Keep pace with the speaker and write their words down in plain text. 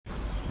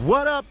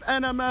What up,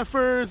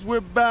 NMFers? We're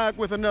back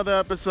with another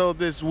episode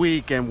this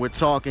week, and we're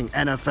talking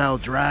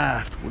NFL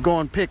draft. We're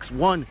going picks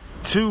 1,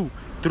 2,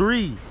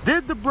 3.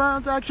 Did the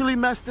Browns actually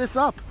mess this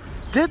up?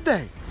 Did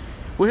they?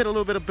 We'll hit a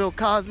little bit of Bill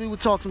Cosby. We'll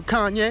talk some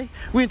Kanye.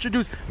 We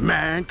introduce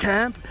Man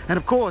Camp. And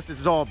of course, this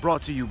is all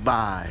brought to you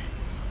by...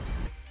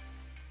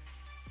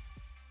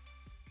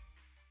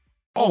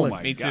 Oh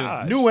my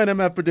God! New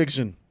NMF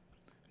prediction.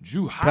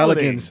 Drew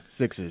Holiday. Pelicans,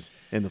 Sixers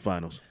in the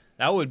finals.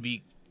 That would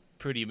be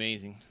pretty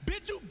amazing.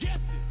 Bitch, you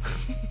guessed it.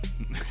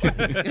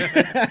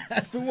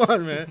 That's the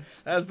one, man.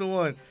 That's the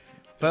one.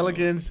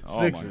 Pelicans,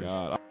 Sixers.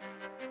 Oh my God.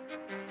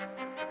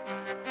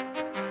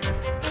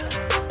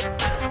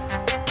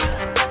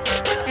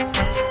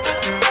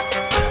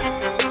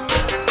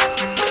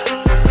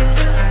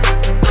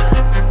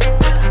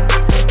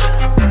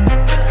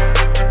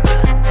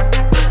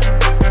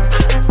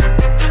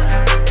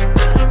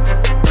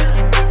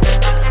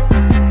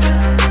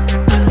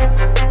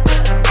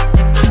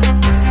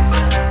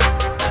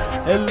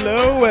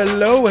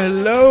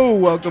 Hello.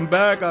 Welcome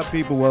back, our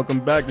people. Welcome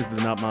back. This is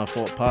the Not My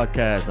Fault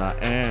podcast. I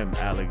am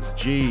Alex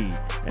G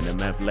and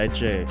MF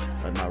Leche.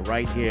 On my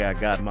right here, I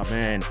got my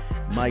man,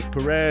 Mike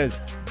Perez,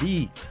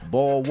 the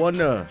ball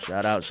wonder.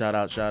 Shout out to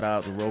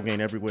Rogaine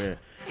everywhere.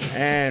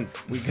 And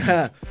we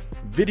got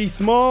Viddy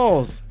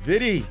Smalls.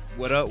 Viddy.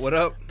 What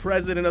up?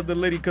 President of the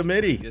Liddy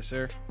Committee. Yes,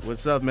 sir.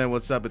 What's up, man?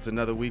 What's up? It's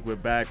another week. We're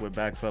back,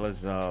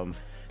 fellas.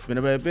 It's been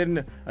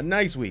a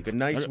nice week. I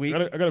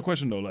got a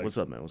question though. Like, what's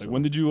up, man? What's up?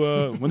 When did you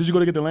go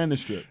to get the landing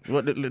strip?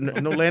 What,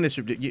 no landing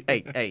strip.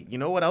 Hey, you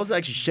know what? I was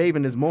actually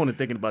shaving this morning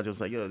thinking about you. I was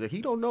like, yo,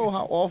 he don't know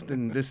how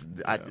often this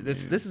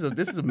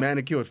is a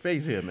manicured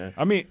face here, man.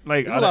 I mean,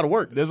 like, it's a lot of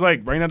work. There's like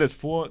right now there's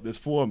four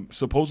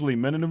supposedly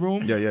men in the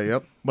room.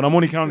 Yep. But I'm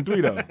only counting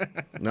 3 though.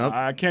 Nope.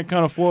 I can't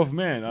count a 4th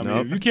man. I mean,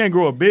 if you can't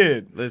grow a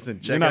beard, listen,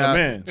 you're not a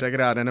man. Check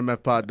it out,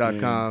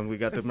 NMFpod.com. We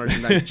got the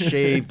merchandise.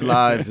 Shaved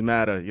lives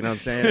matter. You know what I'm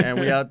saying? And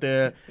we out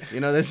there. You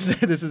know, this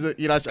is a,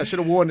 you know, I should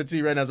have worn it to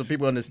you right now so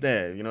people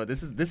understand. You know,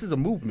 this is a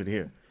movement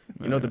here.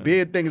 You know, the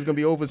beard thing is gonna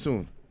be over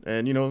soon,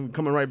 and you know,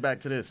 coming right back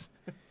to this.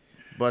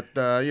 But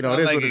you know, it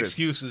is like what it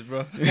excuses, bro.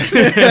 All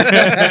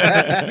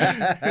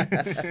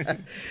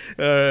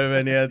right,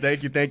 man. Yeah,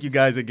 thank you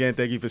guys again.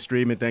 Thank you for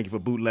streaming. Thank you for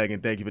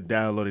bootlegging. Thank you for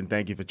downloading.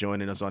 Thank you for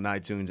joining us on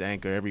iTunes,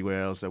 Anchor,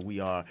 everywhere else that we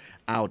are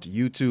out,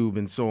 YouTube,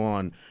 and so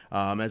on.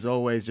 As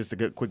always, just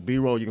a quick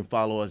B-roll. You can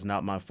follow us,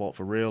 Not My Fault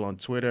For Real, on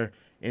Twitter,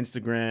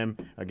 Instagram,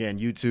 again,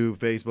 YouTube,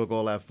 Facebook,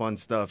 all that fun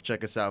stuff.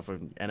 Check us out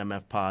from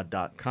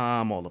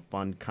nmfpod.com, all the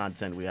fun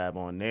content we have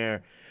on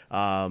there.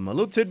 A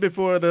little tidbit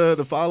for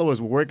the followers.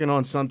 We're working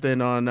on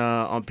something on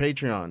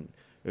Patreon.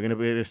 We're going to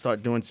be able to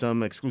start doing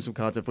some exclusive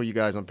content for you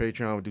guys on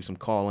Patreon. We'll do some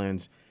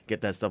call-ins,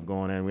 get that stuff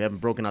going in. We haven't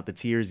broken out the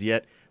tiers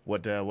yet,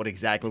 what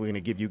exactly we're going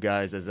to give you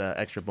guys as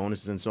extra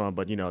bonuses and so on.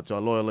 But, you know, to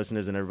our loyal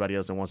listeners and everybody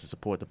else that wants to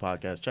support the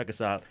podcast, check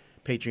us out,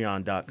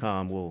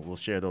 patreon.com. We'll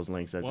share those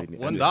links as they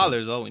 $1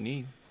 is all we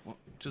need.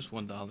 Just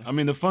 $1. I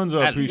mean, the funds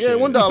are appreciated.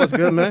 Yeah, $1 is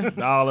good, man. $1,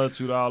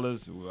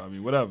 $2. I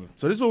mean, whatever.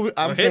 So this is what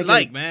I'm hit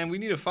like, man. We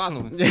need a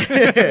following.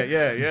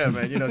 yeah,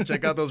 man. You know,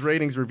 check out those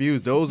ratings,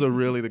 reviews. Those are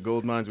really the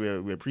gold mines.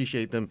 We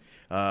appreciate them.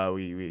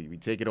 We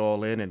take it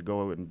all in and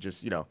go and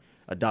just, you know,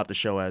 adopt the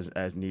show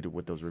as needed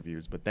with those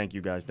reviews. But thank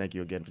you guys. Thank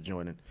you again for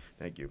joining.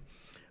 Thank you.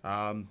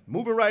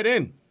 Moving right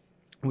in.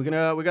 We got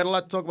a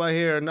lot to talk about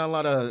here. Not a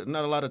lot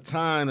of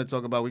time to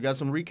talk about. We got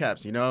some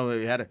recaps. You know,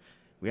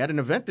 we had an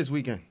event this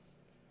weekend.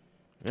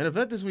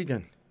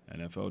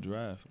 NFL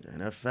draft.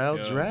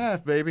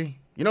 Draft, baby.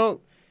 You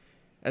know,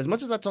 as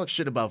much as I talk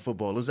shit about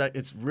football,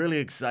 it's really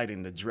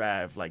exciting, the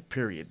draft, like,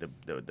 period.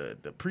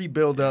 The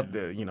pre-build up,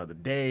 the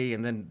day,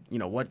 and then, you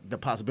know, what the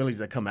possibilities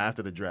that come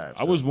after the draft.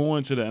 I was more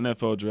into the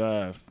NFL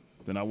draft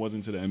than I was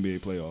into the NBA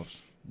playoffs.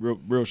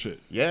 Real shit.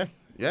 Yeah.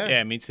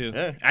 Yeah, me too.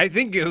 Yeah. I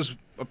think it was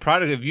a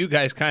product of you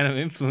guys kind of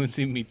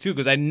influencing me too,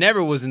 because I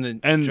never was in the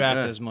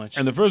draft as much.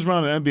 And the first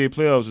round of NBA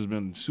playoffs has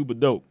been super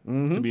dope,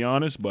 to be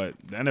honest. But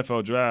the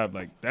NFL draft,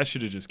 like, that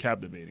shit is just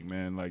captivating,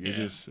 man. Like,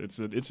 it's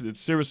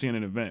seriously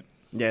an event.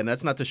 Yeah, and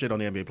that's not to shit on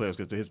the NBA playoffs,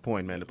 because to his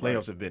point, man, the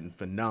playoffs have been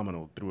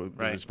phenomenal through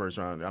this first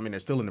round. I mean, they're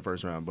still in the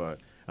first round, but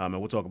and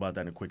we'll talk about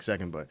that in a quick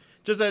second. But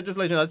just let you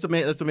know, that's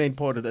the main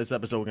part of this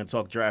episode. We're gonna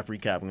talk draft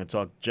recap. We're gonna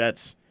talk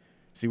Jets,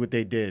 see what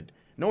they did.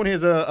 No one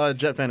here's a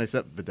Jet fan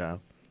except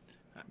Vidal.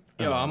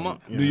 Yo, I'm a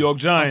New York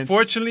Giants.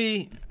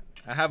 Unfortunately,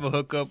 I have a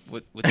hookup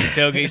with the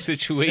tailgate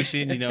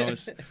situation. You know,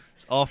 it's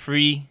all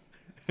free.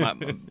 My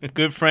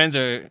good friends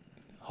are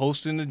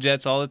hosting the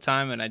Jets all the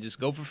time, and I just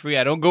go for free.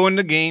 I don't go in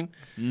the game,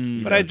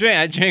 but I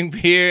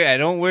drink beer. I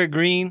don't wear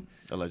green.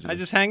 Allegedly. I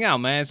just hang out,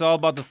 man. It's all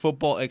about the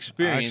football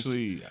experience.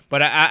 Actually,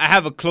 but I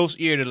have a close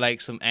ear to, like,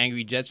 some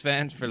angry Jets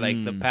fans for,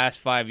 like, the past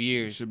 5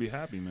 years. Should be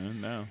happy,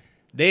 man. Now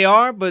they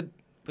are, but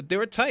they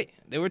were tight.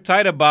 They were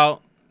tight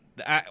about.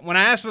 When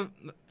I asked for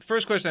the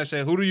first question, I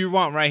said, "Who do you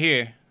want right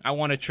here?" I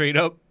want to trade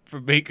up for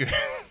Baker.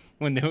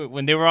 when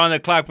they were on the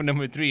clock for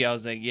number 3, I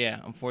was like, "Yeah,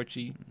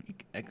 unfortunately,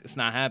 it's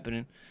not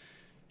happening."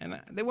 And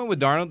they went with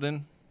Darnold,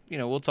 and, you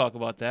know, we'll talk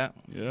about that.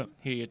 Yeah.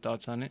 Hear your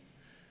thoughts on it.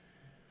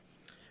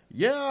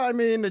 Yeah, I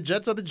mean, the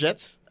Jets are the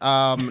Jets.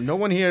 No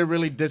one here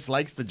really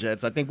dislikes the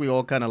Jets. I think we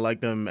all kind of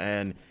like them,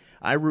 and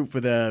I root for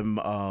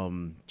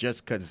them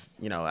just because,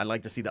 I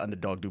like to see the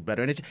underdog do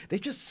better. And they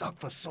just suck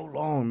for so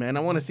long, man. I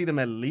want to see them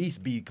at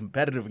least be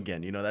competitive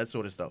again, that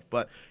sort of stuff.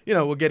 But,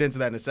 we'll get into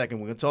that in a second.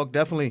 We're going to talk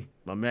definitely.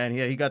 My man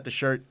here, he got the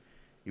shirt.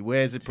 He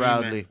wears it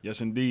proudly. Yes,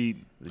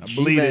 indeed. The I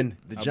believe G-Men,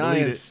 it. the I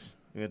Giants.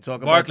 We're going to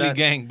talk Barkley about that.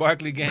 gang,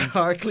 Barkley gang.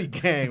 Barkley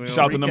gang.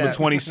 Shout to number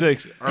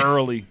 26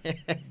 early.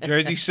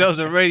 Jersey sales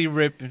already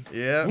ripping.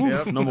 Yeah, Ooh,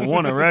 yeah. number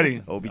 1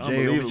 already.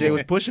 OBJ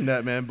was pushing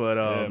that, man. But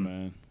yeah,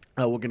 man.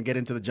 we're going to get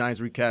into the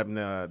Giants recap and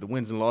the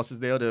wins and losses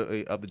there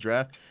of the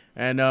draft.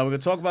 And we're going to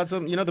talk about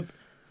some,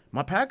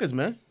 my Packers,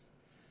 man.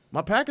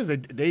 My Packers,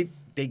 they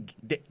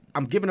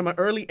I'm giving them an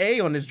early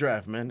A on this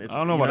draft, man. I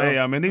don't know about A.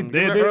 I mean,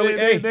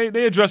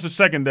 they addressed the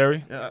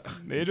secondary.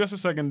 They addressed the a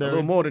secondary.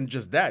 little more than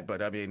just that,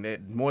 but I mean, they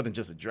more than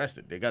just addressed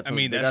it. They got some.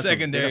 That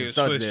secondary is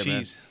Swiss there,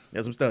 cheese. Man.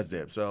 There's some studs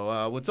there.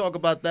 So we'll talk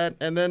about that,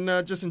 and then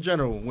just in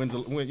general, winners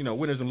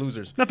and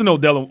losers. Nothing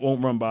Odell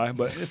won't run by,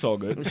 but it's all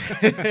good.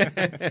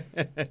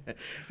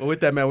 Well,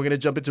 with that, man, we're gonna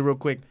jump into real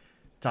quick.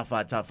 Top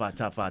five.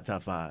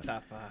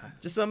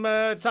 Just some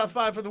top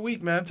 5 for the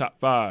week, man. Top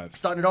 5.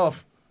 Starting it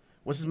off.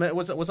 What's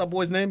our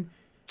boy's name?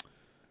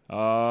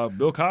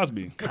 Bill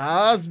Cosby.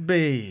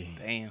 Cosby.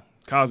 Damn.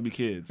 Cosby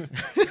kids.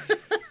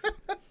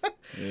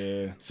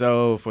 Yeah.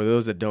 So for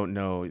those that don't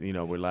know,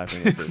 we're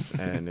laughing at this,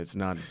 and it's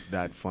not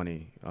that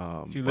funny.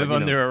 If you live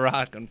under a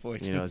rock,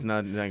 unfortunately. It's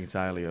not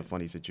entirely a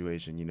funny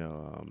situation.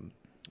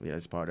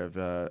 It's part of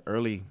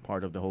early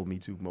part of the whole Me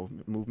Too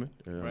movement.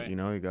 Right. He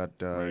got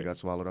Right. he got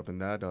swallowed up in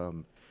that.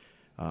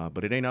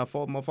 But it ain't our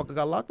fault. Motherfucker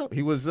got locked up.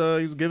 He was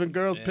giving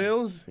girls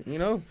pills.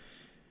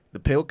 The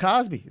pill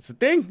Cosby. It's a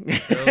thing.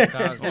 Bill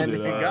Cosby. And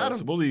they got him.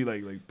 Supposedly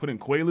like putting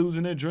Quaaludes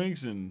in their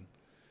drinks and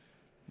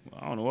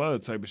I don't know what other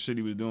type of shit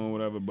he was doing,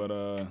 whatever.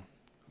 But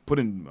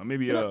putting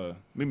maybe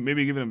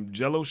giving them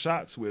Jello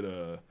shots with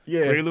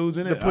Quaaludes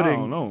in it. The pudding. I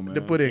don't know, man.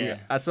 The pudding. Yeah.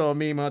 I saw a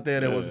meme out there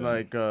that was Yeah.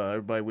 like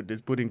everybody with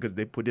this pudding because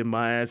they put in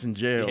my ass in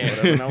jail. Yeah. Or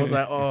whatever. And I was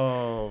like,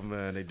 oh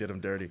man, they did him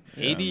dirty.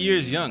 80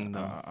 years young,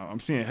 though. I'm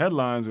seeing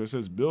headlines where it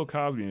says Bill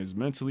Cosby is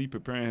mentally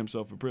preparing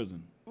himself for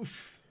prison.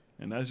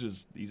 And that's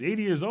just, he's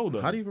 80 years old,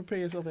 though. How do you prepare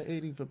yourself at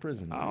 80 for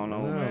prison? I don't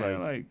know,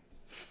 man.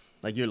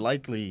 Like you're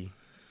likely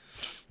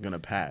gonna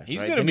pass. He's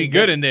right? gonna Then be you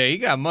good get- in there. He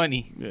got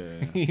money. Yeah.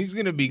 He's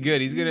gonna be good.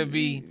 He's gonna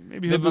be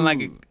Maybe he'll living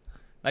do-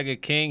 like a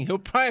king. He'll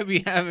probably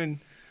be having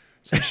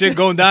some shit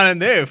going down in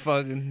there.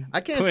 Fucking.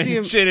 I can't putting see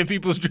him- shit in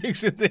people's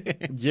drinks in there.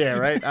 Yeah,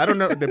 right. I don't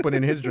know if they put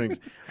in his drinks.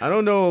 I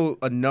don't know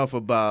enough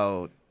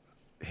about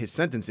his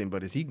sentencing,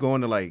 but is he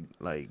going to like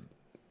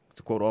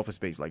to quote Office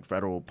Space, like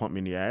federal pump me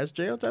in the ass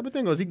jail type of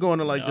thing, or is he going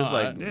to like just No,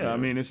 like? Yeah, I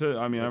mean,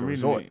 I'm reading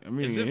resort. I'm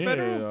reading Is it here.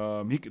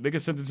 federal? They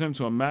could sentence him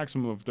to a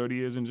maximum of 30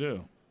 years in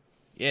jail.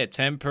 Yeah,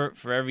 10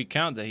 for every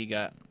count that he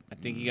got. I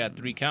think he got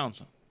 3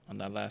 counts on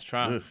that last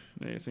trial. Ugh.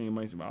 Yeah, saying he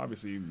might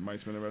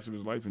spend the rest of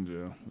his life in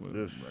jail.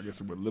 Ugh. I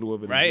guess with little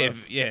of it is Right?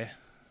 left. Yeah.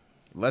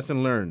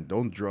 Lesson learned: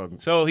 don't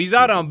drug. So he's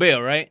out on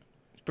bail, right?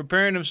 He's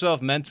preparing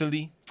himself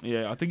mentally.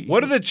 Yeah, I think.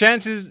 What are the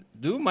chances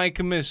dude might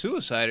commit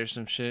suicide or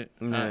some shit?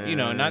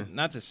 Nah.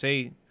 Not to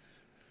say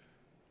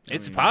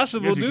it's I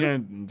possible, guess dude. You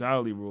can't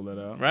entirely rule that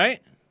out.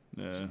 Right?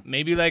 Yeah.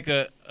 Maybe like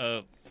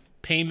a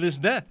painless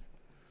death.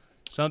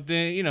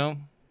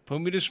 Something,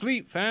 put me to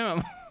sleep,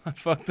 fam. I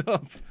fucked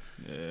up.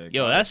 Yeah,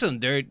 Yo, that's some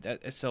dirt.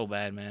 It's so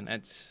bad, man.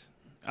 It's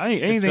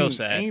anything, so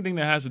sad. anything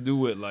that has to do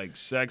with like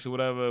sex or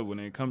whatever, when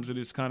it comes to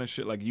this kind of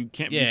shit, like you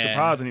can't be Yeah.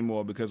 surprised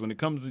anymore because when it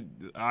comes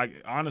to,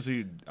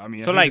 honestly, I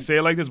mean, So, I hate like- to say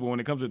it like this, but when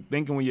it comes to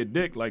thinking with your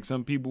dick, like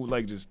some people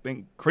like just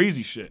think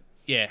crazy shit.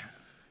 yeah.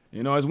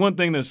 It's one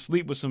thing to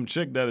sleep with some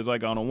chick that is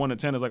like on a 1 to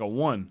 10 is like a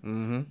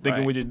 1, thinking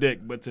Right. with your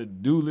dick, but to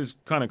do this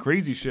kind of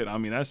crazy shit, I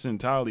mean, that's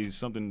entirely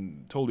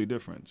something totally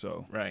different.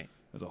 So Right.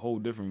 it's a whole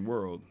different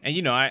world. And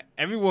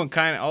everyone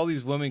all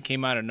these women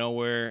came out of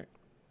nowhere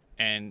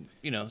and,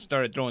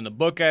 started throwing the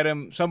book at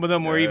him. Some of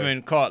them were Yeah.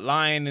 even caught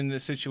lying in the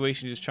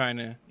situation, just trying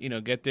to,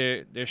 get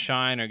their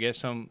shine or get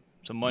some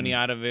money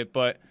out of it.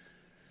 But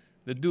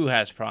the dude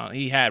has problems.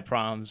 He had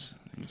problems.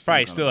 Some Probably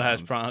kind of still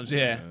has problems,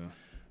 yeah.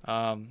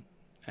 Yeah.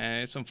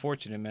 And it's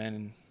unfortunate, man.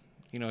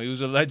 And, he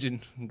was a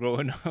legend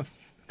growing up.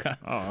 Oh,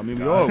 I mean,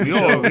 we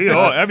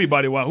all,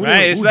 everybody watch. Who, Right,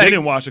 didn't, it's who like-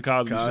 didn't watch a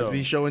Cosby, Cosby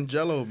show? showing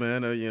Jello,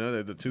 man.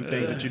 The two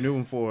things that you knew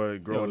him for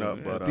growing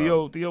up. But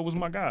Theo was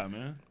my guy,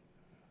 man.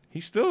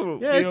 He's still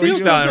yeah, Theo- Theo's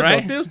still freestyling, good,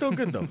 right? though. Theo's still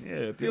good though.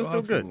 Yeah, Theo's Theo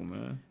still good. Huxtable,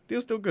 man.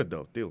 Theo's still good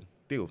though.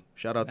 Theo.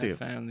 Shout out Theo. That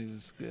family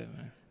was good,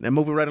 man. Then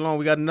moving right along,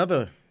 we got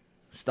another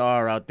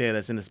star out there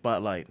that's in the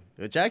spotlight.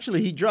 Which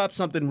actually he dropped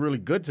something really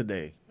good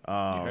today.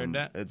 heard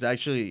that?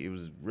 It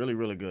was really,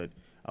 really good.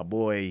 Our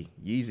boy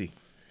Yeezy,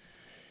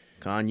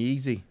 Con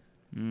Yeezy.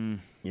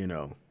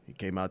 He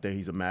came out there.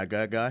 He's a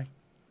MAGA guy.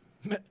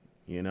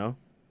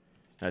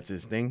 That's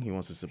his thing. He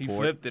wants to He support.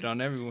 flipped it on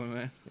everyone,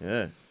 man.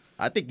 Yeah,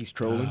 I think he's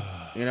trolling.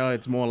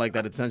 It's more like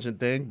that attention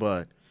thing,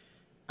 but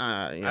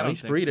don't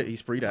he's think free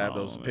so. to have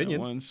those Oh, man,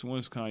 opinions.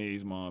 Once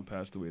Kanye's mom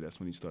passed away, that's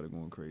when he started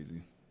going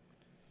crazy.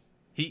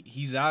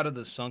 He's out of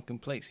the sunken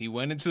place. He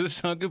went into the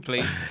sunken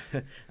place.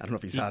 I don't know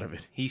if he's out of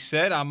it. He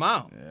said, "I'm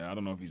out." Yeah, I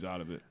don't know if he's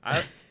out of it.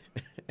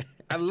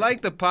 I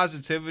like the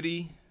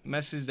positivity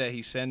message that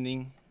he's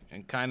sending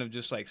and kind of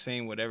just like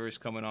saying whatever is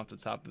coming off the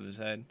top of his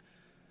head.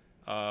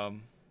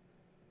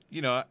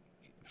 You know,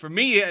 for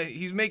me,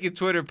 he's making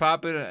Twitter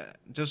popping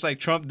just like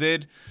Trump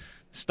did.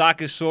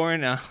 Stock is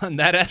soaring on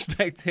that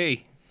aspect.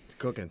 Hey, It's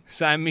cooking.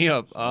 sign me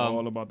up.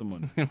 All about the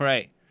money.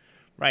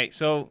 Right.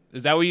 So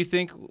is that what you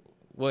think?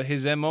 What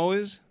his MO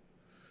is?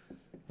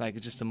 Like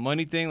it's just a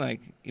money thing. Like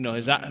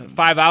his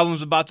 5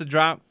 albums about to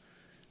drop.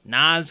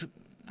 Nas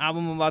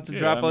album about to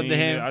drop under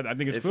him. I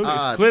think it's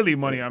odd. clearly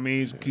money. I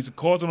mean, he's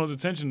causing all this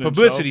attention to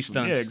Publicity himself.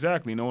 stunts. Yeah,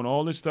 exactly. Knowing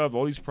all this stuff,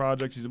 all these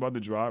projects he's about to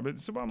drop,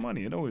 it's about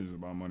money. It always is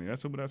about money.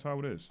 That's how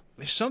it is.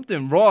 There's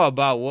something raw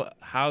about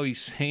how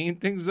he's saying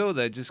things though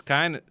that just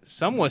kind of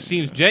somewhat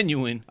seems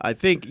genuine. I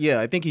think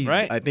he's.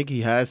 Right. I think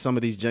he has some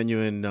of these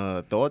genuine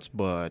thoughts,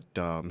 but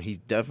he's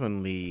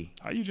definitely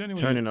How you genuine?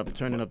 turning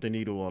up the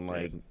needle on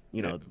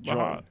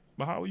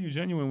But how are you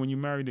genuine when you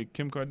married to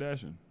Kim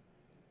Kardashian?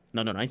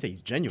 No, I didn't say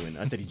he's genuine.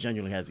 I said he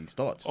genuinely has these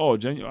thoughts. Oh,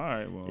 genuine. All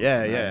right. Well,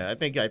 Yeah. I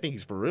think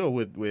he's for real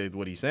with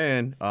what he's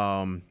saying.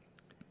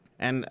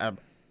 And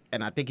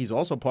I think he's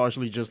also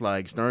partially just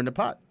like stirring the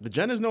pot. The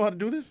Jenners know how to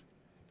do this.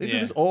 They do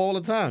Yeah. this all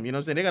the time. You know what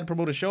I'm saying? They got to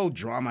promote a show.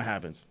 Drama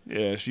happens.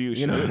 Yeah, she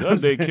know the what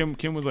other day I'm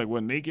Kim was like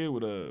naked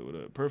with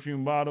a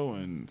perfume bottle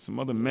and some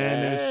other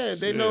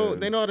madness. Yeah,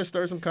 they know how to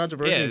stir some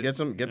controversy Yeah.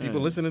 and get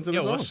people listening to the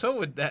Yo, song. what's up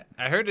with that?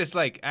 I heard it's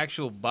like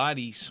actual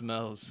body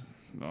smells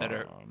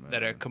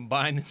that are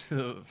combined into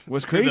the.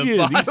 What's to the crazy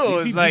is bottle.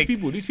 It's like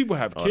these people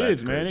have Oh,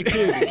 kids, that's man.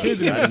 crazy. They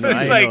kids. I didn't It's know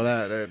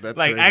like- that's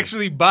like crazy.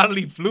 actually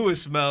bodily fluid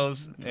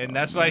smells, and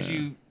that's why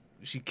man.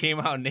 she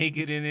came out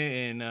naked in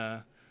it. And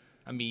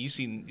I mean, you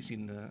seen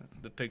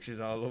the pictures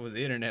all over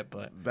the internet,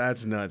 but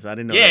That's nuts. I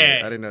didn't know. yeah,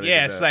 I didn't know. They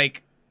yeah, did it's that.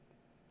 like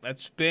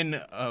let's spin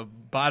a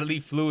bodily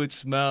fluid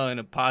smell in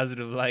a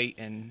positive light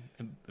and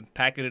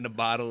pack it in a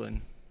bottle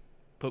and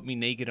put me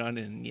naked on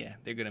it, and yeah,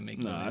 they're gonna make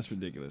Nah, millions. that's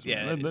ridiculous.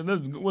 Yeah, Man. it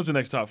is. What's the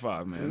next top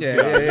 5, man?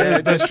 Yeah.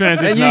 Let's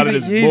transition And out of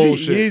this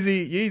bullshit.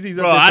 Yeezy's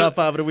Bro, up there I- top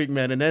 5 of the week,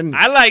 man. And then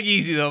I like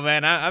Easy though,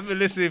 man. I've been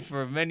listening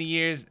for many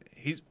years.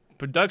 He's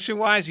production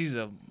wise, he's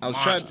a I'm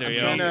monster,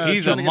 trying yo. to-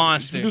 He's trying a to get-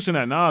 monster. Producing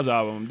that Nas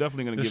album, I'm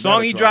definitely gonna The give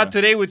song that a he try. dropped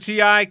today with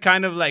T.I.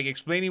 kind of like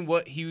explaining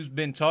what he's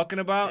been talking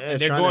about. Yeah, And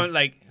they're trying going to-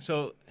 like,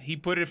 so he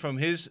put it from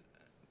his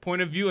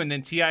point of view, and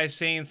then T.I. is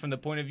saying from the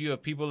point of view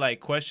of people like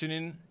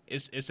questioning.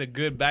 It's a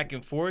good back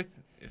and forth.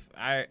 If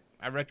I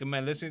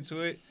recommend listening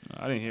to it.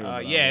 I didn't hear it. but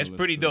I Yeah, will it's listen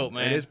pretty to it. dope,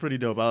 man. it is pretty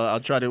dope. We'll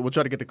try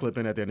to get the clip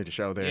in at the end of the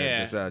show there.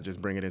 Yeah.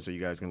 Just bring it in so you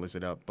guys can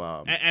listen up.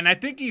 And I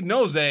think he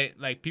knows that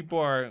like people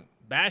are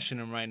bashing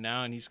him right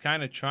now, and he's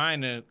kind of trying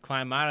to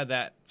climb out of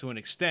that to an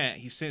extent.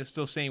 He's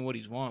still saying what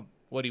he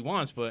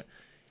wants, but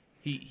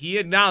he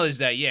acknowledged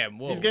that. Yeah,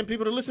 whoa. He's getting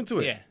people to listen to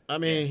it. Yeah. I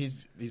mean,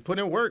 he's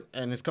putting in work,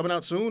 and it's coming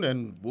out soon,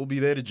 and we'll be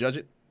there to judge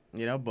it.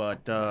 You know,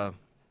 but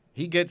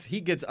he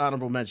gets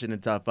honorable mention in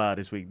top 5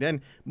 this week.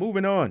 Then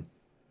moving on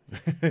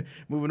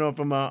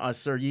from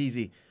Sir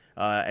Yeezy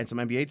and some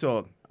NBA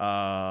talk.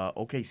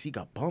 OKC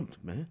got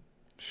bumped, man.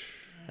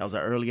 That was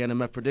our early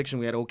NMF prediction.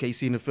 We had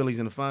OKC and the Phillies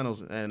in the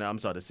finals, and I'm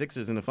sorry, the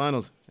Sixers in the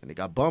finals, and they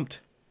got bumped.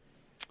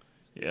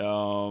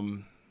 Yeah,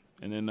 and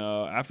then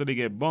after they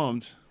get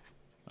bumped,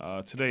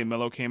 today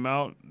Melo came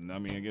out. I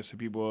mean, I guess the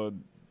people are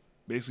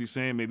basically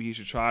saying maybe he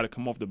should try to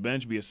come off the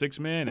bench, be a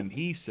 6-man, and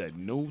he said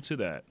no to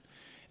that.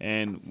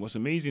 And what's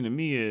amazing to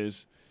me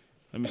is,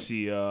 let me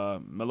see,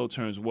 Melo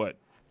turns what,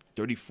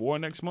 34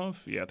 next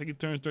month? Yeah, I think he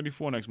turns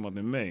 34 next month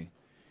in May.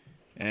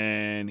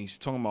 And he's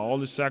talking about all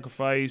this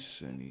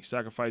sacrifice, and he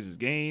sacrificed his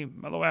game.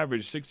 Melo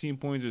averaged 16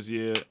 points this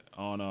year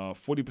on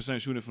 40%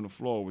 shooting from the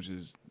floor, which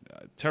is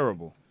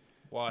terrible.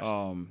 Washed.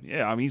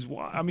 Yeah, I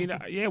mean,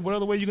 yeah. What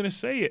other way you gonna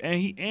say it?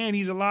 And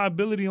he's a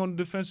liability on the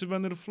defensive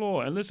end of the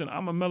floor. And listen,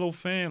 I'm a Melo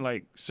fan.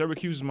 Like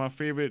Syracuse is my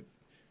favorite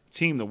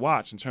team to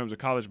watch in terms of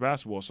college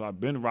basketball. So I've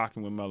been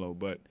rocking with Melo,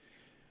 but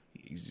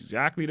he's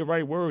exactly the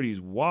right word. He's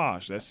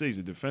washed. That's it. He's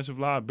a defensive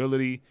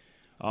liability.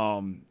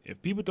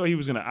 If people thought he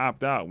was gonna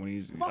opt out when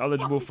he's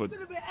eligible for,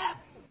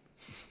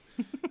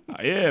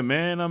 yeah,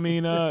 man. I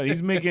mean,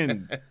 he's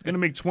gonna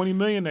make $20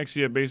 million next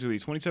year, basically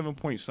 27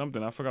 point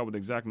something. I forgot what the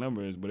exact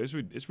number is, but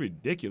it's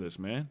ridiculous,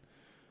 man.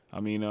 I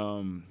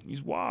mean,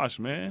 he's washed,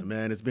 man.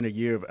 Man, it's been a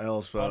year of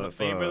L's for Hall of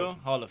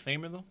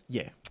Famer though.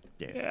 Yeah.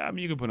 Yeah, I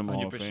mean, you can put him on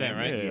 100%, Fame.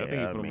 right? Yeah, I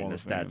think you put him mean, on the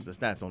Fame.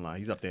 stats don't lie.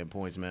 He's up there in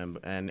points, man,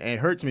 and it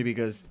hurts me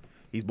because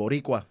he's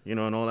Boricua, you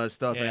know, and all that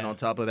stuff. Yeah. And on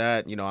top of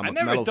that, you know, I'm I a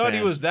never Melo thought fan.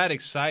 he was that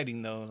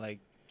exciting though. Like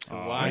to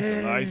watch.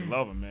 I used to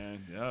love him,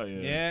 man. Yeah.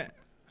 Yeah,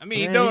 I mean,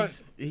 Yeah, he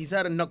don't. he's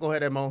had a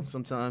knucklehead MO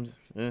sometimes.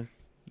 Yeah,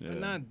 But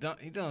not dunk.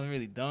 He doesn't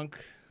really dunk.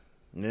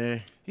 yeah.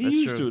 He that's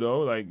used true. to though,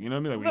 like you know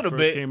what I mean. Like when he Little first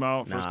bit. came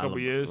out, first couple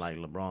years. like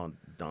LeBron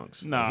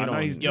dunks. Nah, He no,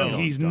 don't- he's he don't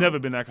he's dunk. never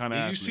been that kind of.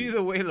 Did you athlete. see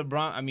the way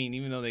LeBron? I mean,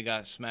 even though they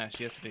got smashed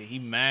yesterday, he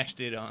mashed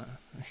it on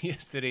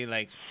yesterday.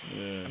 Like,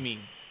 Yeah. I mean,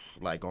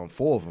 like on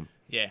 4 of them.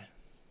 yeah.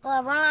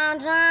 LeBron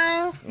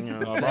James. You know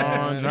what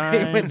LeBron I'm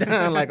saying? He went James.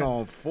 down like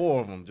on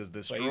 4 of them, just But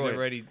destroyed. he's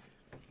already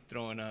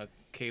throwing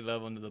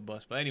K-Love under the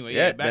bus. But anyway,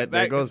 Yeah, back,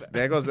 there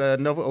goes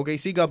another.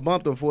 OKC got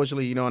bumped,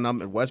 unfortunately. And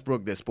I'm at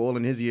Westbrook. They're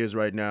spoiling his years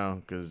right now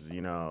because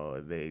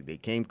they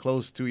came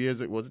close 2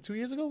 years. Was it 2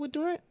 years ago with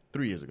Durant?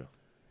 3 years ago.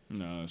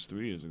 No, it's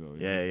 3 years ago.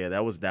 Yeah.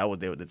 That was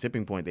the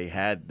tipping point they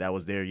had. That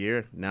was their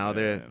year. Now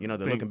they're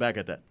looking back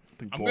at that.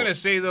 I'm gonna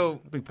say though,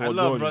 I Paul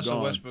love George is Russell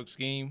gone. Westbrook's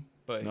game,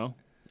 but No,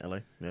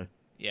 L.A. Yeah.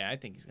 yeah, I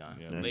think he's gone.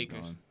 Yeah, he's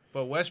Lakers. gone.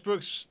 But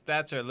Westbrook's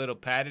stats are a little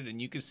padded,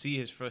 and you could see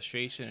his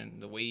frustration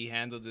and the way he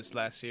handled this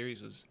last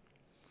series was.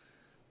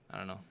 I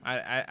don't know.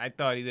 I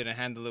thought he didn't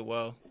handle it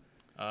well.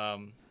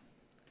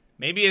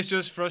 Maybe it's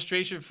just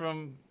frustration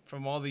from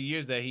all the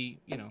years that he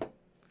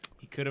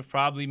could have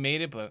probably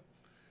made it, but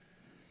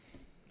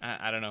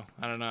I don't know.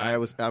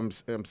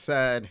 I'm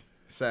sad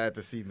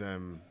to see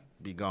them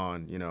be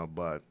gone.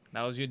 But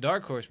That was your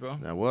dark horse, bro.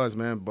 that was,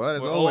 man. But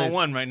as We're always,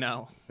 0-1 right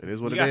now. it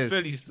is what We it got is.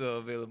 Philly still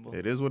available.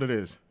 It is what it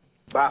is.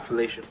 Bye,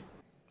 Felicia.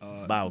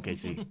 Bye,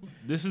 OKC.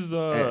 this is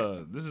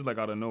like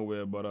out of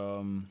nowhere, but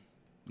the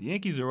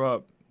Yankees are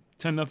up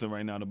 10-0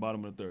 right now, at the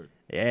bottom of the third.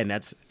 Yeah, and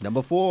that's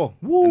number 4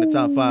 in the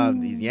top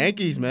 5. These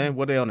Yankees, man,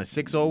 what are they on a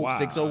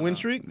 6-0 win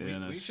streak? Yeah,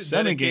 and a We should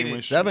 7-game dedicate win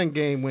it- streak.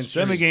 7-game win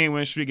streak. 7-game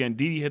win streak, and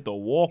Didi hit the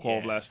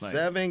walk-off last night.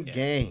 7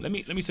 games. Let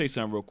me say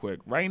something real quick.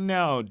 Right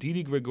now,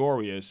 Didi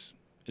Gregorius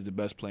is the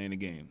best player in the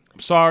game. I'm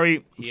sorry,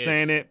 I'm He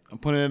saying is. it. I'm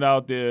putting it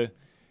out there.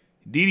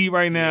 Didi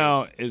right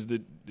now is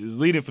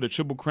leading for the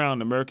Triple Crown in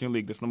the American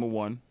League. That's number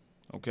 1.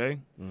 Okay,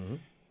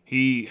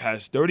 he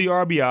has 30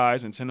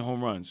 RBIs and 10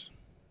 home runs,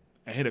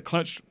 and hit a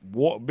clutch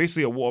walk,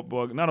 basically a walk,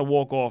 not a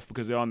walk off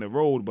because they're on the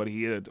road, but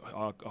he hit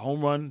a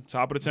home run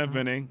top of the 10th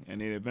inning, and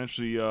they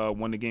eventually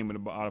won the game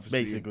in the out of the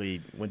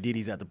Basically, when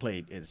Didi's at the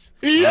plate, it's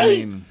I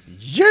mean,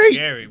 yeet!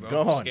 Scary, bro.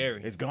 Gone.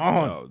 Scary. It's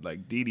gone. no,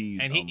 like Didi's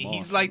And he's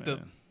monster, like the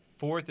man.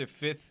 4th or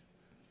 5th.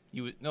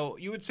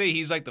 You would say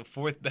he's like the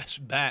 4th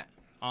best bat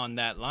on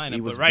that lineup.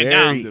 He was but right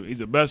very- now, He's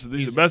the best.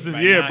 He's the best this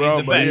right year, now, bro. he's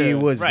the But best. He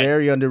was Right.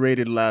 very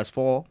underrated last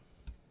fall.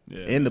 yeah,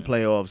 In the man.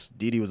 playoffs,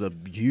 Didi was a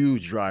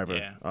huge driver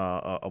Yeah.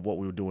 of what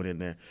we were doing in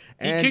there.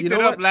 he And kicked you know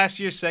it what? up last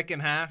year,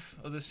 second half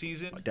of the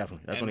season.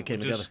 Definitely. That's and when it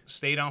came just together.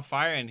 Stayed on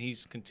fire, and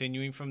he's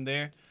continuing from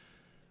there.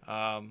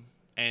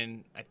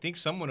 And I think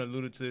someone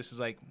alluded to this. Is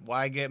like,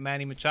 why get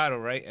Manny Machado,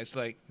 right? It's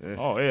like,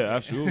 Oh yeah,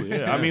 absolutely.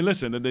 Yeah, I mean,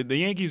 listen, the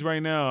Yankees right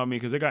now. I mean,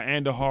 because they got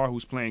Andahar,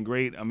 who's playing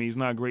great. I mean, he's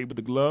not great with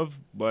the glove,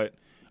 but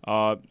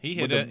he with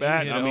hit the a,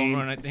 bat, he hit I a mean, home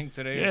run, I think,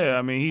 today. or yeah,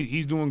 I mean,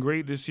 he's doing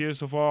great this year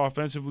so far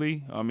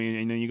offensively. I mean,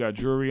 and then you got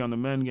Drury on the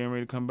men getting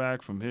ready to come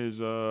back from his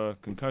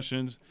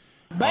concussions.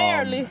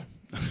 Barely.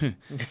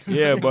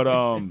 Yeah, but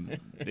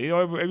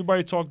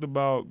everybody talked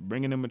about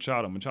bringing in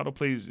Machado. Machado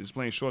is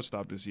playing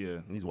shortstop this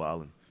year. He's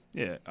wilding.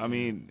 Yeah, I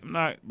mean, I'm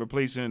not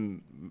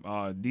replacing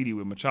Didi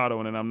with Machado,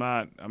 and then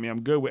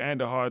I'm good with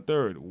Andahar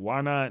third. Why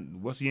not?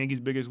 What's the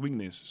Yankees' biggest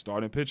weakness?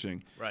 Starting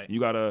pitching. Right. You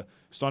got a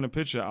starting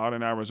pitcher out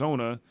in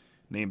Arizona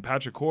named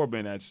Patrick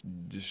Corbin that's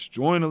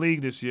destroying the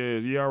league this year.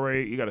 His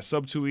ERA, he got a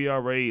sub-2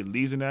 ERA, he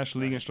leads the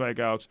National League in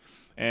strikeouts,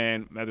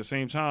 and at the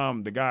same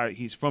time, the guy,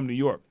 he's from New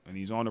York, and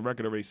he's on the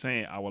record already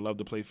saying, I would love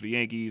to play for the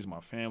Yankees.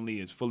 My family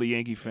is fully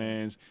Yankee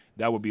fans.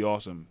 That would be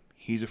awesome.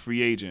 He's a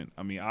free agent.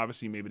 I mean,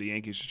 obviously, maybe the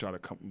Yankees should try to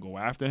go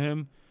after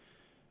him.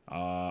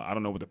 I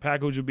don't know what the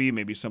package would be.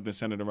 Maybe something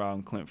centered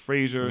around Clint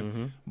Frazier.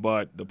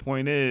 But the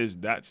point is,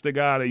 that's the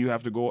guy that you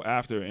have to go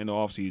after in the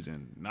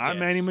offseason. Not Yes.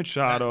 Manny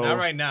Machado. Not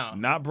right now.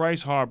 Not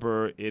Bryce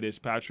Harper. It is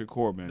Patrick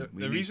Corbin. The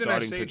We need reason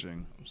starting I say,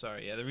 pitching. I'm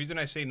sorry, yeah. The reason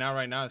I say not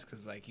right now is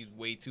because like he's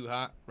way too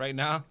hot right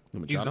now.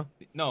 Machado?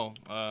 No,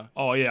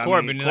 Oh, yeah.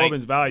 Corbin, I mean, like,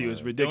 Corbin's value is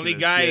the ridiculous. only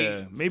guy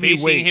yeah. Maybe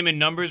pacing wait. him in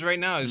numbers right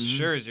now is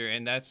Scherzer,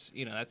 and that's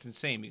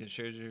insane because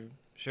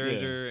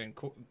Scherzer and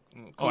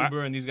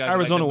Kluber and these guys.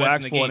 Arizona are will like the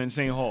ask best for in an the game.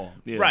 insane haul.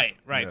 Yeah. Right.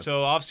 Yeah.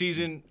 So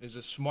offseason is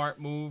a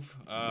smart move.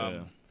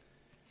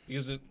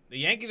 Because the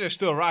Yankees are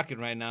still rocking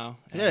right now.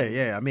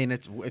 Yeah. I mean,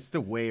 it's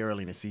still way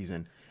early in the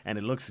season, and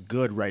it looks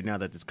good right now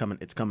that it's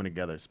coming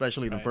together.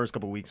 Especially the Right. first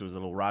couple of weeks, it was a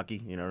little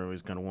rocky.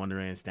 Everybody's kind of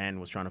wondering. Stanton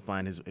was trying to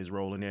find his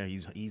role in there.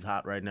 He's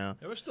hot right now.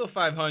 They were still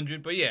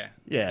 500, but yeah.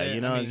 Yeah, They-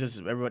 it's just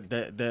everybody.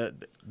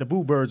 The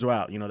boo birds are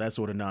out. That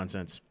sort of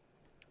nonsense.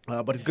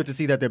 But it's good to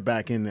see that they're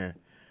back in there.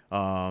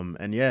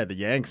 And yeah, the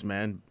Yanks,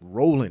 man,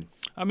 rolling.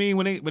 I mean,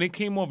 when they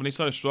came off and they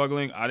started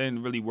struggling, I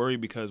didn't really worry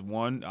because,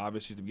 one,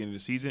 obviously it's the beginning of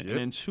the season, Yep. and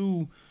then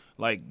two,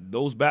 like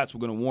those bats were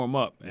going to warm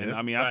up. And Yep.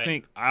 I mean,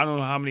 Right. I don't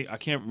know how many, I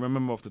can't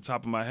remember off the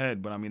top of my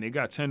head, but I mean, they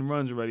got 10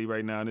 runs already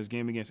right now in this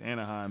game against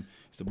Anaheim.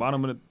 It's the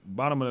bottom of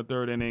the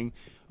third inning.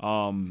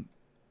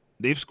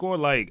 They've scored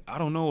like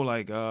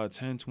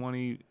 10,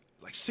 20,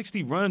 like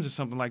 60 runs or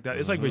something like that.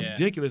 It's like Yeah.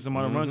 ridiculous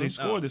amount of runs they Oh.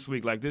 scored this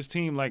week. Like this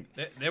team, like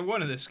They're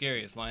one of the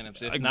scariest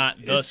lineups, if like, not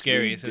the it's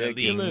scariest in the league.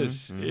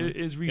 ridiculous. It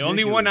is ridiculous. The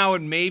only one I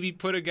would maybe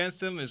put against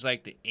them is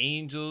like the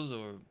Angels,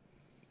 or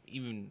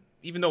even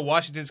though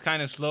Washington's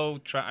kind of slow.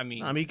 I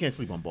mean, you can't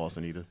sleep on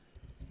Boston either.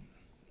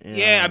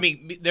 Yeah, I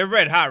mean they're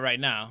red hot right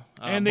now.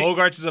 And they-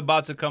 Bogarts is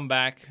about to come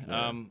back.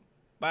 Yeah.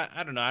 But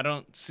I don't know. I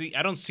don't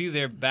see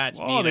their bats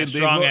Oh, being they, as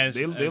strong they, as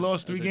they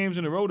lost 3 as games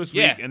in a row this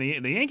Yeah. week,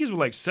 and the Yankees were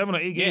like 7 or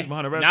 8 games Yeah.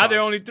 behind the Red Now Sox. they're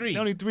only 3. They're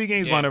only 3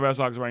 games Yeah. behind the Red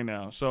Sox right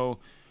now. So,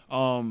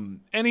 and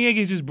the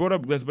Yankees just brought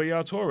up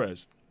Lesbayar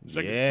Torres.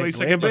 Plays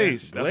second Gleyber.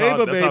 base. That's Gleyber,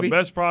 our baby.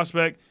 best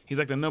prospect. He's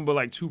like the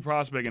number 2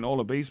 prospect in all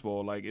of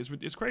baseball. Like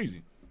it's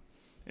crazy.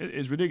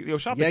 It's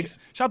ridiculous. Yo,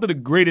 shout to the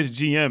greatest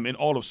GM in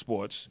all of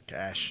sports.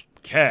 Cash.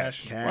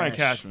 Brian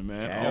Cashman,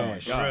 man. Cash. Oh my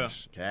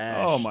gosh.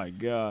 Cash. Oh my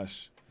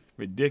gosh.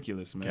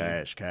 Ridiculous,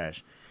 man.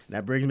 Cash.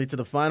 That brings me to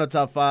the final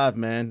top 5,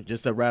 man.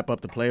 Just to wrap up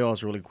the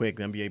playoffs really quick,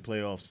 the NBA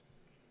playoffs.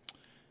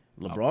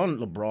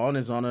 LeBron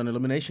is on an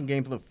elimination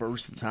game for the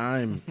first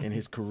time in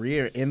his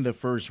career in the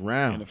first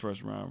round. In the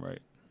first round, right?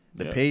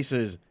 The Yeah.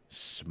 Pacers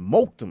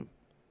smoked them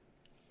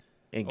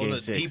in all Game the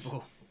 6.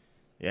 people.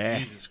 Yeah.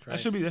 Jesus That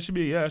Christ.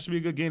 should be a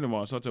good game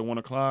tomorrow. Starts at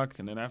 1:00,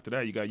 and then after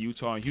that you got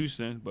Utah and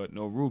Houston, but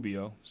no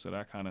Rubio, so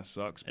that kind of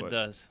sucks. It But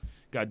does.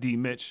 got D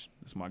Mitch,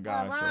 that's my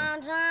guy.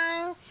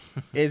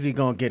 Is he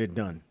going to get it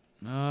done?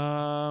 So,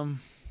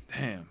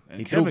 damn. And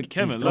He Kevin he's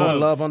throwing Love.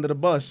 Love under the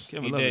bus.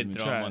 Kevin He Love did has been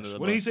throw him trash. under the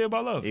What did he bus. say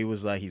about Love? He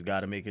was like, he's got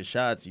to make his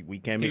shots. We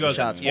can't He make the goes,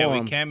 shots yeah, for we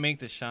him. can't make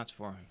the shots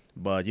for him.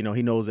 But, he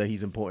knows that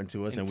he's important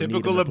to us. In and we need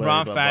typical him to play, LeBron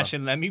blah, blah.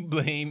 fashion, let me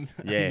blame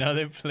Yeah.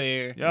 another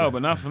player. Yo,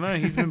 but not for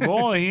nothing. He's been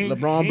balling. He ain't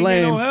LeBron getting no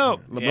blames.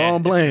 help. LeBron Yeah,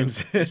 it's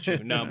blames. It's true.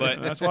 No,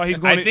 but That's why he's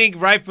going. I think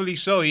rightfully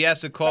so. He has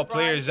to call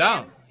players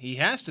out. He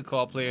has to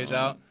call players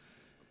out,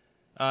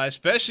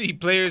 especially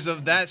players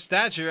of that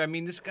stature. I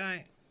mean, this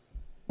guy.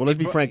 Well, let's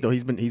be frank though.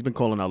 He's been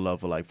calling out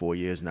Love for like 4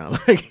 years now.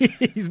 Like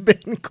he's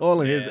been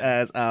calling his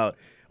ass out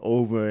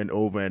over and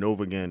over and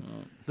over again.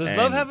 Does And-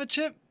 Love have a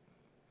chip?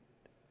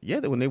 Yeah,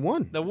 when they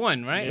won. The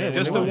one, right? Yeah,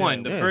 Just when the they one.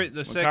 won, The yeah. first, the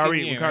when second Kyrie,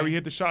 year. when Kyrie right?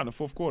 hit the shot in the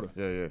fourth quarter.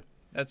 Yeah.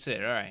 That's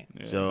it. All right.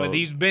 Yeah. So, But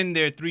he's been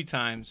there 3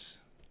 times.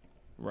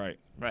 Right.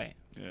 Right.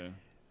 Yeah.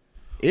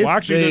 if Well,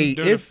 actually,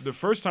 they, the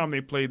first time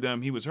they played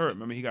them, he was hurt.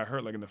 Remember, he got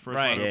hurt like in the first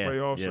Right. round of Yeah, the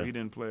playoffs, so yeah. he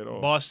didn't play at all.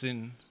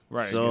 Boston.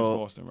 Right, So- against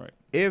Boston, right.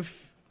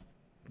 if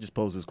just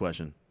pose this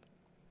question,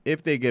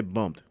 if they get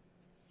bumped,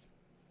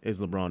 is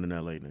LeBron in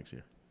LA next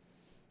year?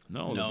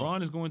 No, No.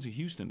 LeBron is going to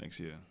Houston next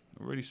year.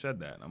 I already said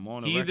that. I'm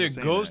on the He record either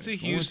saying goes that. to He's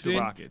going Houston-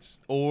 Rockets.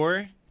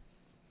 Or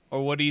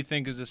what do you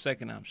think is the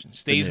second option?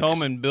 Stays Knicks.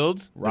 home and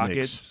builds?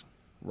 Rockets.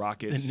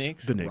 The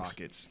Knicks? The Knicks.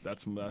 Rockets.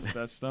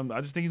 That's them.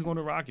 I just think he's going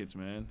to Rockets,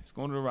 man. He's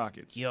going to the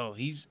Rockets. Yo,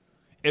 he's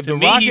if to the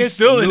me, Rockets he's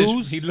still in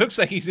lose, his. He looks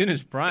like he's in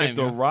his prime. if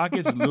the yo.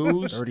 Rockets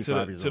lose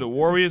 35 years to the old.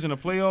 Warriors in the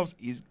playoffs,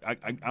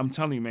 I'm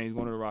telling you, man, he's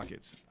going to the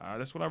Rockets.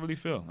 That's what I really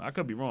feel. I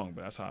could be wrong,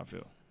 but that's how I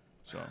feel.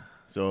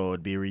 So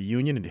it'd be a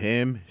reunion of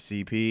him,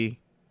 CP,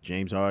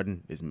 James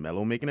Harden. Is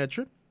Melo making that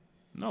trip?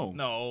 No,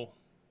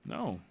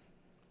 No.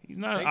 he's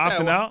not Take that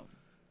opting one. out.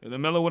 And then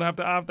Melo would have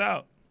to opt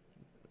out,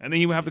 and then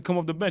he would have to come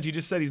off the bench. He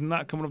just said he's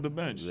not coming off the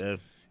bench. Yeah.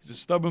 He's a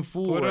stubborn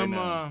fool Put right him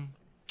now.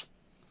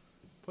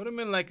 put him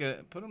in like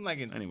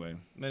in Anyway,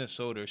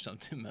 Minnesota or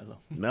something, Melo.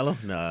 Melo?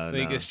 Nah, So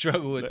he can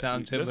struggle with Tom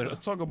let's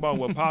Thibodeau. talk about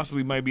what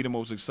possibly might be the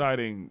most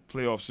exciting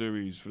playoff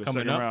series for the Coming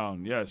second up?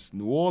 round. Yes,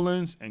 New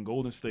Orleans and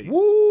Golden State.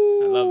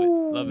 Woo! I love it.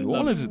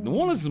 Love it. New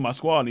Orleans is my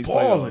squad in these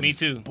Ballin'. playoffs. Me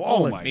too. Oh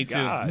Ballin'. my Me too.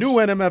 gosh. New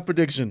NMF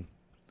prediction.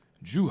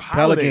 Drew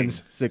Holiday.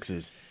 Pelicans,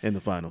 Sixers in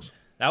the finals.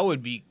 That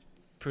would be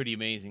pretty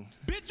amazing.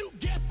 Bitch, you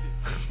guessed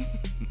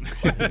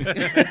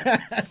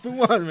it. That's the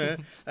one,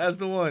 man. That's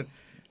the one.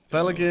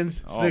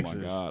 Pelicans, Oh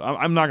Sixers. my God.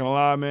 I'm not gonna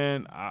lie,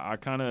 man.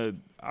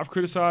 I've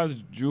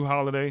criticized Drew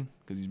Holiday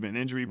because he's been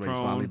injury But prone.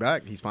 he's finally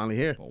back. He's finally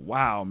here. But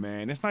wow,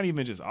 man, it's not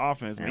even just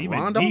offense, man. And Even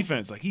Rondo?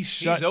 defense. Like he's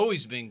shut. He's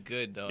always been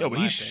good though. Yo, in but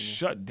my he opinion.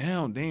 shut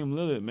down Dame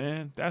Lillard,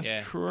 man. That's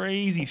Yeah.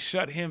 crazy.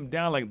 Shut him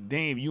down like,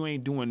 Dame, you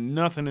ain't doing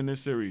nothing in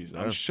this series.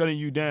 I'm Yeah. shutting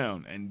you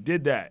down. And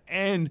did that.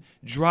 And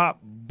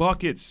dropped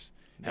buckets.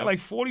 Had like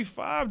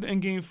 45 in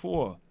game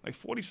 4. Like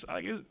 40.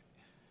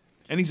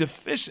 And he's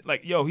efficient.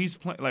 Like, yo, he's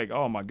playing. Like,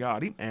 oh, my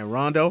God. And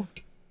Rondo.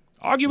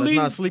 Let's Arguably,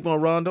 not sleep on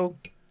Rondo.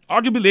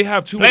 they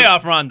have two.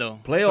 Playoff Rondo.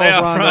 Playoff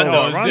Rondo.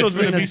 Rondo. Rondo's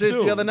 16 gonna be assists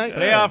too. the other night.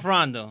 Yeah. Playoff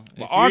Rondo.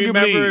 If arguably- you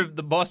remember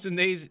the Boston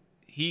days,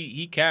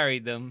 he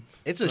carried them.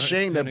 It's a to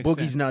shame an that Boogie's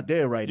extent. not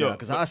there right Yo, now.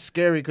 Because how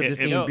scary could this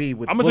and- team yo, be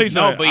with I'ma tell you Boogie?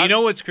 something. No, but I- you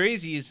know what's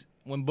crazy is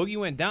when Boogie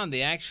went down,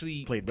 they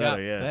actually Played got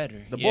better, yeah.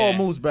 better. The Yeah, ball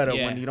moves better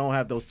yeah. when you don't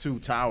have those two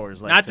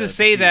towers. Like Not to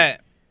say keep-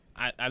 that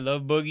I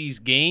love Boogie's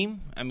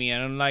game. I mean, I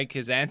don't like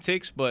his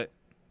antics, but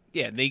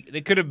yeah, they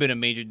could have been a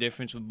major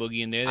difference with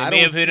Boogie in there. They I may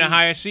don't have hit a see-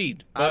 higher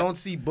seed. I but don't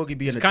see Boogie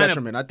being it's a kinda-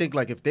 detriment. I think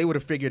like if they would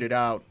have figured it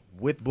out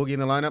with Boogie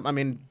in the lineup, I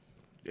mean,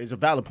 it's a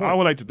valid point. I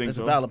would like to think it's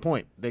so. a valid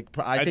point. I think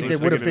think they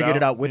it's would have figured figured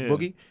it out with yeah.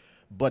 Boogie,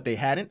 but they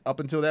hadn't up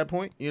until that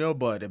point.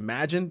 But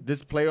imagine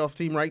this playoff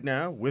team right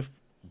now with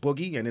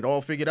Boogie and it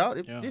all figured out.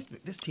 Yeah.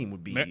 This team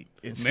would be Mer-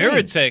 insane.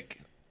 Meritek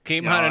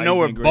came out of he's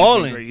nowhere been great.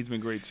 balling. He's been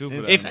great too for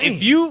It's- that.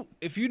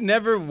 If you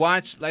never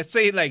watched, let's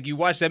say like you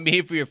watched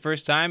NBA for your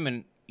first time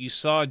and you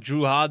saw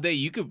Drew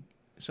Holiday,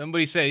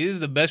 somebody said this is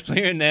the best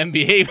player in the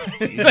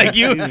NBA. Like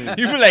you'd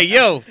be like,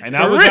 yo, And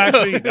for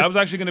real? that was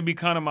actually going to be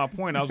kind of my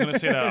point. I was going to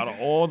say that out of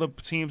all the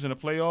teams in the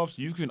playoffs,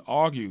 you can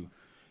argue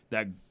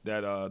that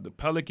the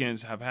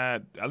Pelicans have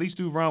had, at least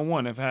through round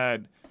 1, have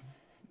had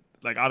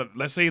like out of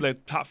let's say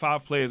like top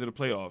 5 players of the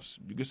playoffs,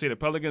 you could say the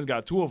Pelicans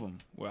got 2 of them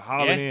with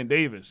Holiday and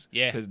Davis.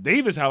 Yeah. Because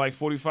Davis had like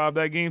 45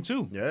 that game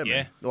too. Yeah, man.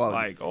 Yeah. Well,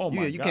 Like, oh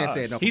my you can't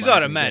say gosh. enough. He's about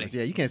Anthony automatic. Davis.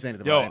 Yeah, you can't say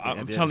anything Yo, about Anthony I'm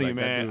Davis. telling you,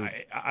 Like, that man.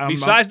 dude. I'm,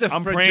 Besides the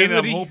I'm praying, I'm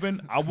fragility-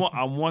 hoping. I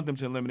want them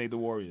to eliminate the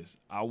Warriors.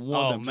 I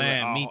want them to.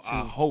 man, me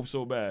I too. hope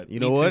so bad. You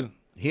know Me what? too.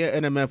 Here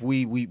at NMF,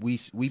 we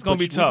gonna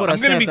be tough. I'm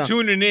gonna be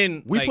tuning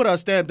in. We like, put our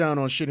stamp down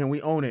on shit and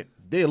we own it.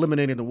 They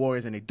eliminated the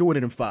Warriors and they doing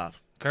it in 5.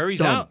 Curry's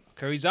Done. out.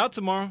 Curry's out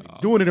tomorrow.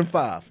 Doing it in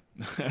 5.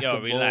 Yo,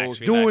 a relax.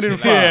 bold- Doing it in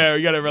relax. 5. Yeah,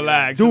 you gotta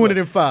relax. Doing it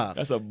in 5.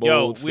 That's a Yo,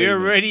 bold. we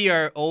statement. already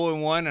are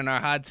 0-1 on our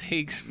hot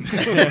takes.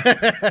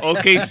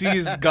 OKC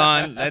is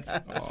gone. Let's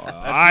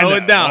I slow know.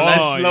 it down.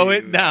 Let's Oh, slow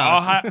it down.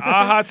 Our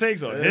hot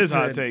takes or his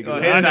hot Listen, take. Oh,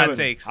 I his know. hot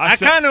takes. I I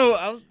said- kind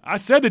of. I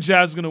said the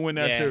Jazz was gonna win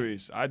that Yeah.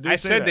 series. I I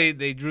say said that.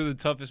 they drew the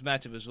toughest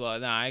matchup as well.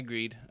 Nah, I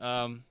agreed.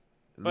 But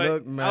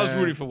Look, I was man.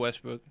 rooting for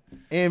Westbrook.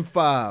 In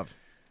 5.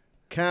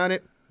 Count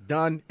it.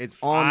 Done. It's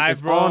on. 5,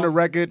 It's bro. on the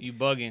record. You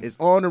bugging? It's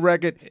on the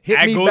record. Hit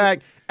I me go- back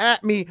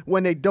at me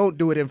when they don't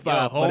do it in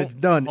 5, but it's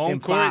done home in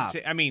court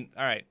 5. I mean,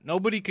 all right.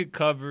 Nobody could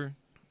cover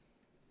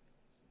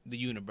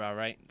the unibrow,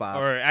 right?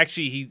 5. Or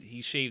actually,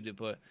 he shaved it,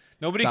 but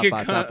nobody Top could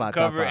 5, top 5, top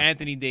cover 5.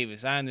 Anthony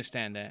Davis. I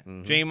understand that.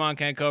 Draymond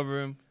can't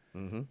cover him.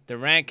 Mhm.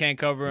 Durant can't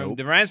cover him. Nope.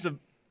 Durant's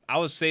I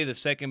would say the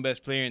second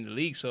best player in the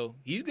league, so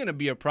he's gonna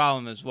be a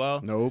problem as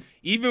well. Nope.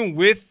 Even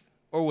with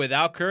or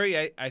without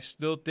Curry, I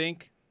still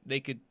think they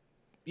could,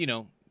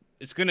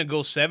 it's gonna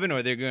go 7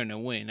 or they're gonna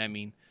win. I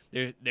mean,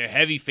 they're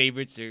heavy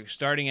favorites. They're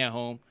starting at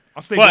home.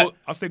 I'll stay. But-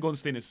 I'll stay Golden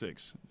State in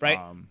 6. Right.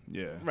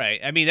 Yeah.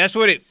 Right. I mean, that's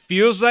what it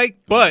feels like,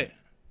 but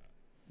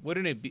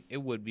wouldn't it be? It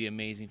would be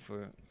amazing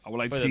for I would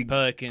like for to the see.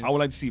 Pelicans. I would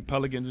like to see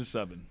Pelicans in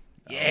 7.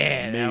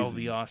 Yeah, that would Amazing.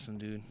 be awesome,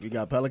 dude. You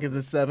got Pelicans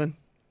in 7.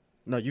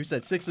 No, you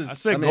said 6 is. I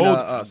said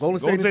Golden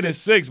State in 6.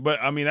 6, but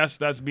I mean that's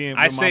being.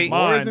 I with say- my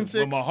Warriors mind, in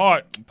 6? with my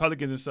heart.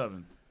 Pelicans in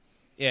 7.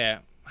 Yeah,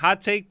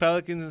 hot take: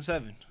 Pelicans in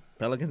 7.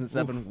 Pelicans in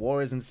 7.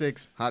 Warriors in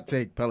 6. Hot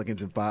take.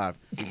 Pelicans in 5.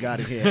 You got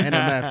it here. That's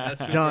NMF.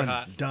 super Done.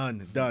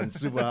 hot. Done.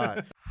 Super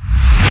hot.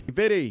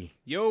 Viddy.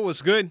 Yo,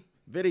 what's good?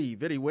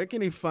 Viddy, where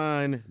can he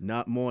find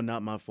Not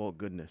My Fault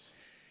goodness?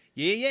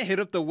 Yeah. Hit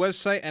up the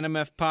website,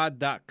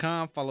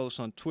 nmfpod.com. Follow us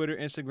on Twitter,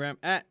 Instagram,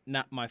 at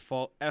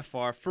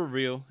NotMyFaultFR for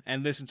real.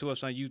 And listen to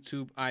us on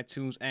YouTube,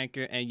 iTunes,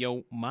 Anchor, and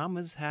Yo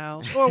Mama's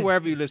House, or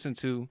wherever you listen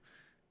to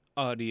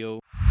audio.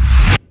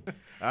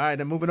 All right,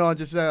 then moving on.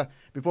 Just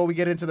before we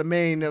get into the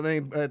main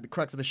the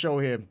crux of the show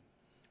here,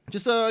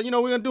 just we're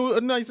gonna do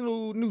a nice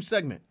little new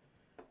segment.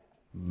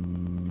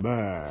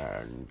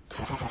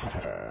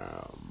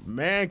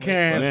 Man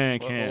Camp. Man,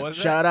 What can't. was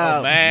that? Shout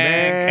out,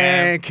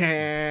 Man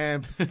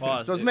Camp.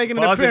 Pause. So it's making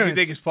an Pause appearance. if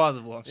you think it's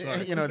plausible. I'm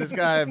sorry. You know this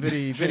guy,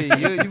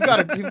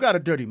 Viddy. You've got a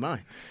dirty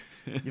mind.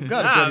 You've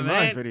got a dirty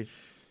mind, man. Viddy.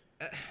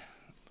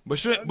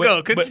 But,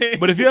 Go, continue.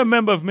 but if you're a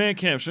member of Man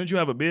Camp, shouldn't you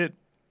have a bid?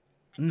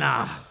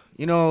 Nah,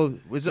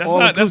 it's That's all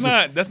not.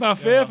 inclusive. That's not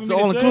fair for It's me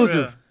to all say.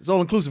 inclusive. It's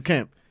all inclusive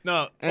camp.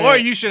 No, Eh. or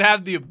you should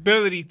have the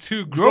ability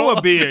to Grow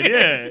a beard,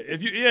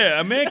 yeah.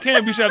 A man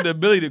camp, you should have the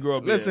ability to grow a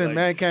beard. Listen, like-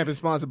 Man Camp is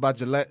sponsored by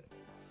Gillette.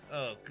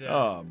 Oh god.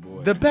 Oh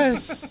boy. The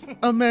best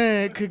a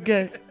man could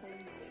get.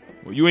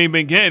 Well, you ain't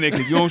been getting it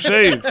because you don't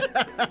shave.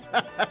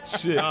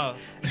 Shit. No.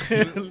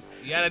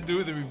 you gotta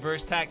do the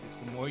reverse tactics.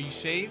 The more you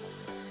shave,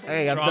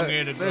 Hey,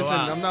 Stronger to grow listen,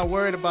 out. I'm not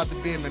worried about the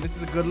beard, man. This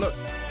is a good look.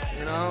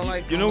 You know, I don't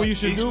like. You know what you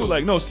should do?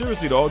 Like, no,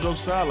 seriously, though, all jokes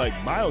aside, like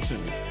biotin.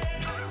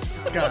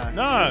 This guy.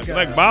 Nah, this guy,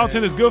 like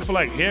biotin is good for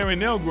like hair and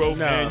nail growth,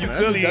 No, man. You man,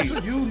 clearly, that's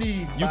what you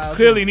need. you biotin.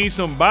 clearly need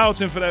some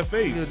biotin for that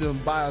You're face. doing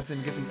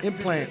biotin, get some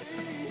implants.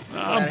 Nah,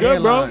 I'm that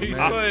good, bro. hairline,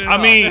 man. I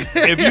mean,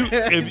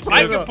 if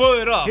I can pull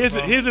it off. here's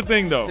bro. here's the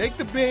thing though. Take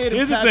the beard and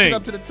Here's the patch thing. it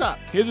up to the top.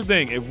 Here's the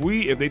thing.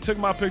 If they took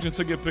my picture and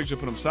took your picture,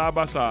 put them side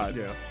by side,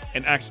 Yeah.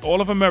 and asked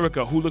all of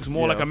America who looks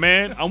more Yeah. like a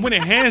man, I'm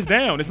winning hands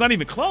down. It's not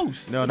even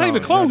close. No, it's no, not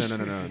even no, close.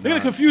 no. They're gonna Nah.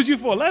 confuse you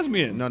for a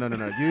lesbian. No.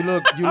 You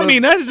look. I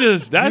mean, that's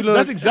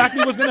look-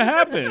 exactly what's gonna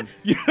happen.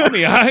 I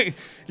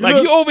mean,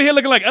 look- you over here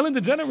looking like Ellen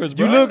DeGeneres,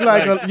 bro. you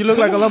look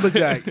like a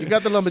lumberjack. You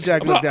got the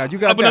lumberjack look down. You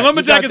got but that. a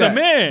lumberjack You is got a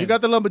that. man. You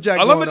got the lumberjack.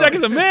 a lumberjack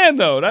is going a man,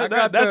 though. I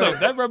got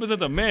That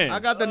represents a man. I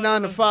got the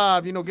 9 to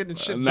 5. You know, getting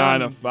shit done. 9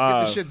 to Get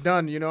 5. the shit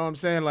done. You know what I'm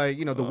saying? Like,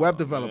 you know, the web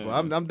developer.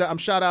 I'm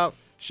shout out.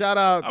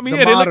 I mean, the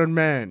yeah, they modern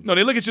man. No,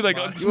 they look at you like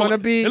You wanna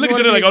be- They look you at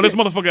you wanna like, be a oh, this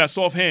kid. motherfucker got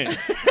soft hands.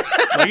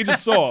 Like he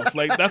just soft.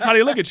 Like that's how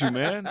they look at you,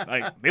 man.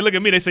 Like they look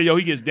at me, they say, yo,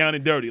 he gets down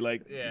and dirty.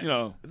 Like Yeah. you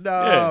know,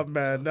 Nah,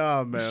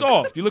 yeah. man.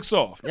 soft. You look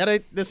soft. Yeah,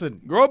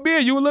 listen. Grow a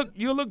beard, you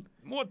look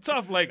more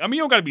tough. Like I mean,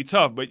 you don't gotta be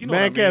tough, but you know.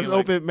 Man what I mean? camps Like,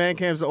 open. Man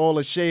camps are all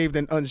a shaved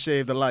and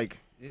unshaved alike.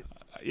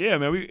 Yeah,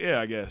 man.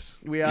 I guess.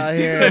 We out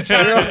here.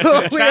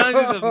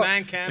 Challenges of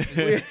man camp.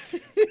 Is,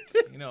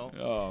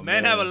 Oh,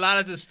 men man. have a lot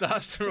of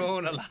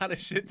testosterone, a lot of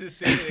shit to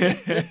say.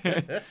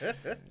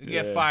 You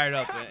get fired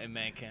up in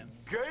man camp.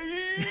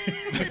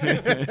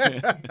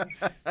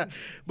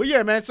 But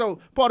yeah, man. So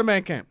part of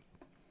man camp.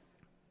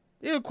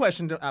 Here's a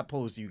question that I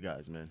pose to you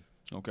guys, man.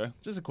 Okay.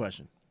 Just a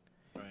question.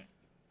 Right.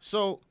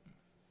 So,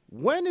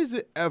 when is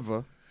it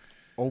ever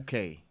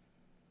okay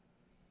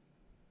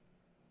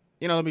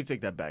let me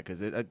take that back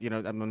because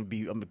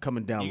I'm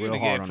coming down You're real gonna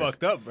hard get on fucked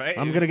this. up, right?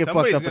 I'm gonna get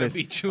Somebody's fucked up for gonna this.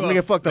 beat you I'm gonna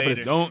get fucked up for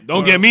later this.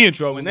 Don't get me in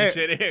trouble. when this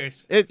shit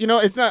airs.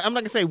 It's not. I'm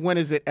not gonna say when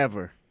is it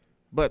ever,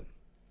 but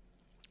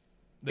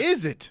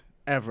is it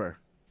ever?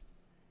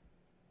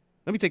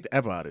 Let me take the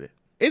ever out of it.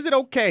 Is it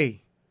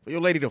okay for your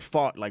lady to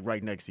fart like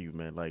right next to you,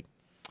 man? Like,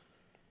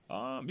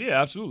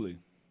 Yeah, absolutely.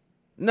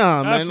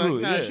 nah, man.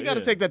 Absolutely, Like, yeah, she got to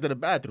yeah. take that to the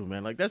bathroom,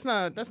 man. Like, that's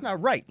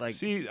not right. Like,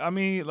 See, I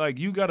mean, like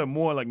you got a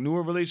more like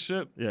newer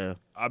relationship. yeah,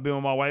 I've been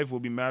with my wife. We'll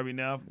be married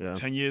now. Yeah.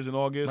 10 years in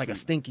August. like a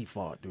stinky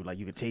fart, dude. Like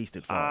you could taste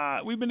it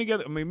fart. We've been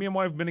together. I mean, me and my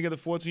wife have been together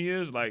 14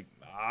 years. Like,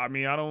 I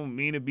mean, I don't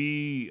mean to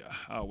be.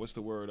 What's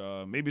the word?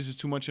 Maybe it's just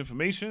too much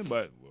information,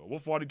 but we'll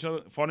fart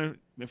in front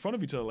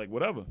of each other, like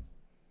whatever,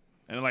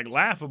 and like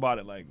laugh about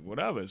it, like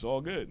whatever. It's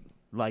all good.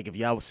 Like if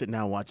y'all was sitting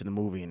down watching a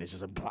movie and it's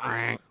just a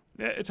bang,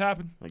 Yeah, it's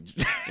happened. like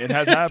It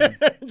has happened.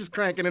 just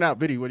cranking it out.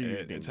 Biddy, what do you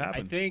think? It's I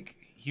happened. think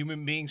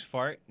human beings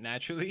fart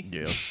naturally.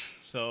 Yeah.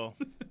 So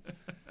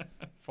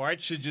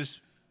farts should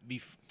just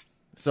be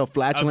So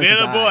flatulence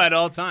available is at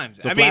all times.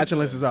 So I mean,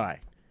 flatulence is all right.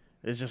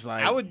 It's just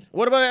like I would-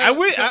 What about I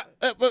would-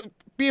 but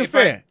being if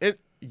fair,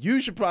 you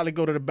should probably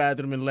go to the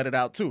bathroom and let it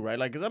out too, right?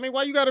 Like, 'cause I mean,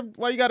 why you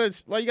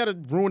gotta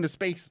ruin the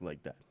space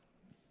like that?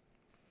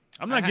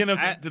 I'm not getting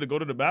up to go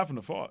to the bathroom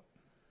to fart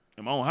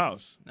in my own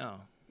house. no.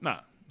 Nah,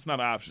 it's not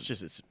an option.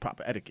 It's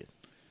proper etiquette.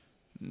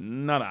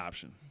 Not an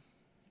option.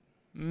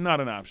 Not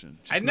an option.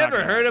 Just I not never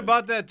gonna heard happen.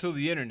 about that till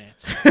the internet.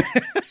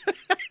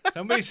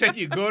 Somebody said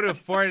you go to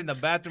fart in the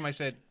bathroom. I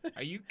said,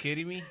 "Are you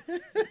kidding me?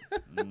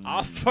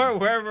 I'll fart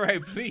wherever I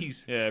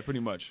please." Yeah, pretty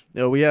much.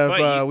 Yo,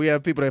 But we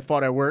have people that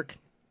fought at work.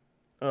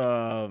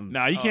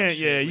 Nah, you can't. shit,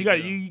 Yeah, we you got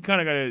do. you kind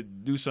of got to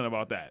do something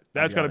about that.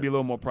 That's be got to honest. be a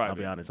little more I'll private.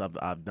 be honest,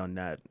 I've done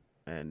that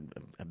and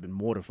I've been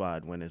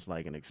mortified when it's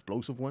like an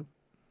explosive one,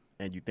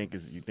 and you think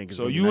it's So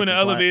gonna be you nice in the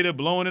and quiet. elevator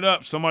blowing it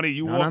up. Somebody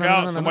you No, walk no,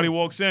 out. no, somebody no.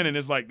 walks in and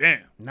it's like,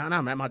 damn, No,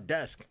 I'm at my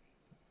desk.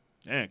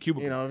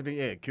 cubicle. You know, everything.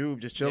 Yeah,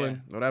 cube, just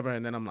chilling, whatever.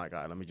 And then I'm like,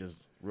 all right, let me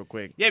just real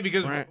quick. Yeah,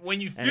 because Right. when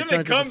you And it feel turns it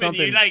into coming,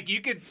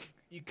 something-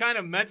 you kind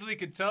of mentally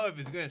could tell if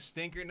it's gonna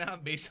stink or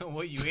not based on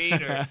what you ate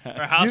or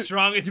how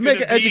strong it's You gonna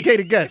make an be.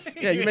 educated guess.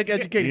 Yeah, you make an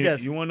educated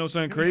guess. You want to know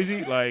something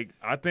crazy? Like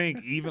I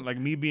think even like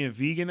me being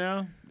vegan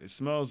now, it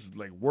smells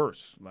like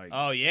worse. Like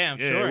Oh yeah, I'm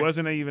yeah, sure. it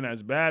wasn't even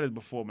as bad as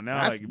before, but now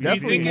That's like You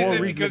definitely think more is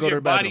it reason to because go to your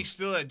the bathroom. body's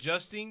still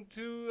adjusting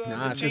to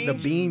Nah, the it's just the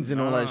change? beans and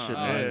all that shit, Oh,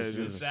 man. yeah, It's it's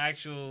just- it's the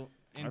actual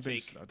I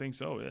intake. think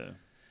so. Yeah,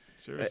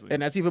 seriously.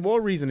 and that's even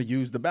more reason to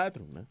use the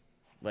bathroom, man.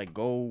 Like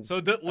go. So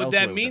would elsewhere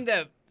that with mean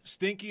that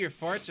stinkier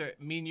farts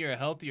mean you're a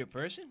healthier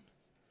person?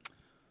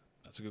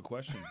 That's a good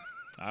question.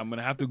 I'm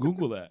gonna have to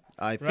Google that.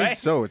 I think Right?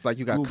 so. It's like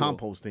you got Google.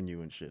 compost in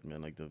you and shit,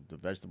 man. Like the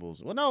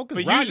vegetables. Well, no,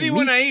 because But usually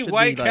when I eat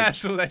White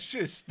Castle, that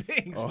shit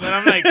stinks. Oh. But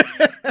I'm like,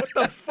 what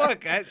the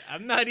fuck?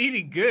 I'm not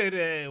eating good.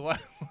 Why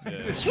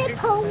is it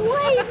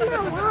Chipotle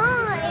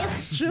alive.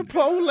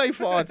 Chipotle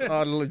farts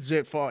are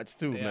legit farts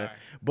too, They man. are.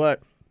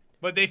 But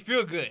But they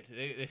feel good.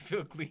 They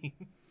feel clean.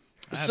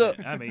 so,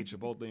 I haven't eaten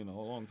Chipotle in a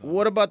whole long time.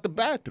 what about the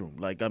bathroom?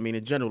 Like, I mean,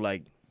 in general,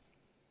 like,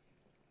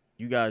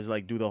 you guys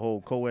like do the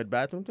whole co-ed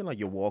bathroom thing? Like,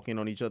 you're walking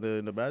on each other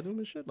in the bathroom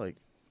and shit. Like,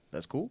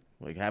 that's cool.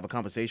 Like, have a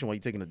conversation while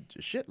you're taking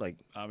a shit. Like,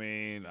 I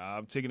mean,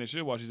 I'm taking a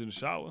shit while she's in the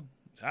shower.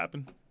 It's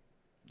happened.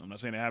 I'm not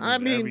saying it happens I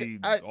mean,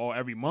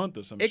 every month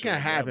or something. it can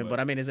happen, but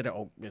I mean, is it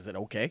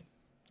okay?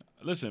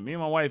 Listen, me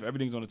and my wife,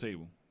 everything's on the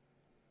table.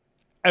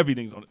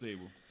 Everything's on the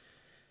table.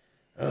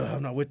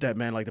 I'm not with that,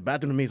 man. Like, the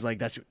bathroom to me is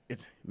like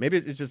maybe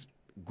it's just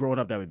growing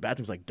up that way.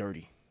 Bathroom's like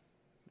dirty.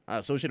 I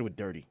associate it with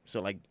dirty.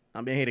 So like,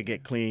 I'm in here to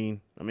get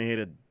clean. I'm in here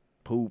to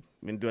poop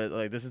and do it.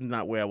 Like, this is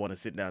not where I want to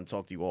sit down and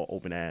talk to you all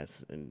open ass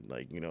and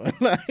like, you know,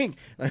 like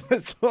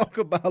let's talk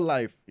about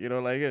life. You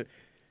know, like Yeah, it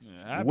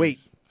happens. wait.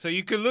 So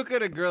you could look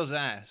at a girl's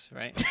ass,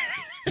 right?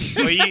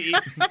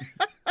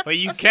 but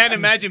you can't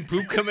imagine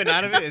poop coming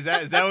out of it. Is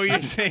that what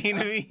you're saying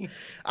to me?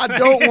 I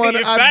don't want to.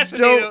 You're I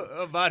fascinated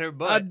don't. about her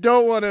butt. I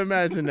don't want to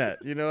imagine that.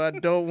 You know, I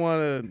don't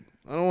want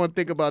to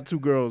think about two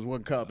girls,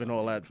 one cup, and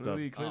all that stuff.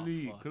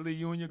 Clearly,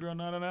 you and your girl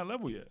not on that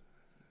level yet.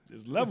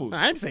 There's levels.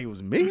 I didn't say it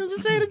was me. I was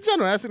just saying in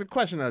general, asking a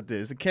question out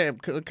there. It's a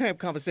camp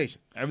conversation.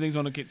 Everything's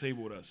on the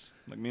table with us.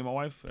 Like me and my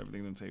wife,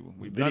 everything's on the table.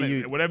 We've Did done you-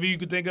 it. Whatever you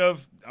could think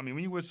of. I mean,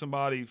 when you're with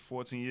somebody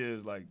 14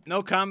 years, like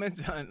No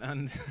comments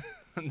on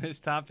this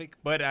topic,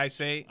 but I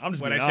say I'm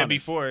just what I being said honest.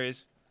 before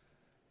is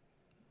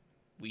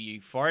we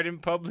fart in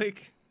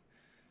public.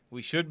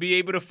 We should be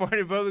able to fart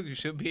in public. We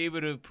should be able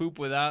to poop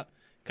without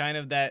kind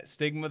of that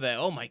stigma that,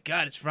 oh my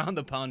God, it's frowned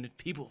upon if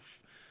people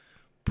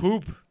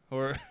poop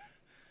or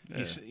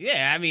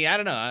Yeah. I mean, I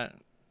don't know.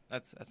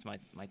 That's my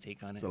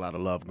take on it. There's a lot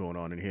of love going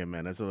on in here,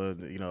 man. That's a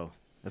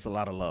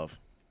lot of love.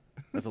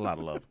 That's a lot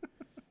of love.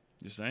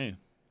 just saying,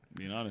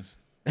 being honest.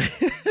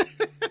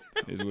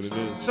 Is what it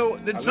is. So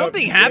did love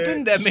something you,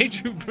 happen bitch. that made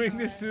you bring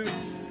this to?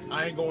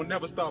 I ain't gonna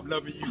never stop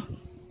loving you,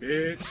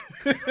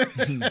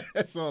 bitch.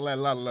 That's all that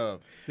lot of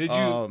love. Did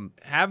you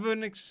have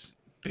an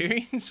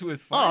experience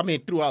with farts? Oh, I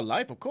mean, throughout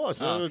life, of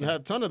course. Oh, I okay.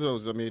 have a ton of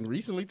those. I mean,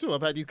 recently too,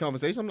 I've had these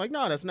conversations. I'm like,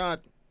 no, that's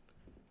not.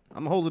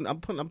 I'm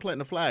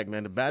planting a flag,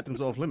 man. The bathroom's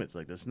off limits.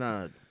 Like, that's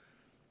not.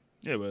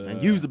 Yeah, but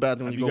and use the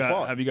bathroom when have you go guys,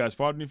 fart. Have you guys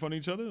farted in front of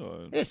each other?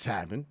 Or It's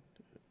happened.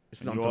 It's,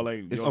 And you all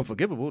like- it's you all-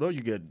 unforgivable though.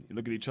 You you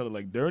look at each other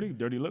like dirty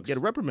looks? get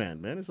a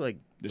reprimand, man. It's like,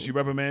 Did she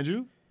reprimand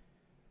you?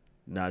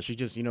 nah, she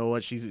just, you know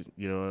what? She's,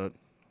 you know,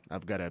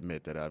 I've got to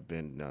admit that I've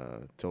been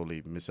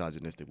totally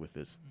misogynistic with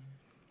this.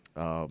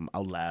 I'll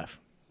laugh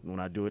when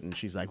I do it, and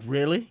she's like,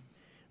 really?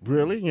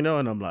 Really? You know,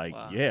 and I'm like,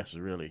 Wow. yes,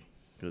 really,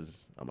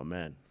 because I'm a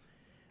man.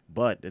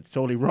 But it's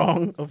totally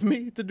wrong of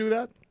me to do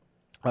that,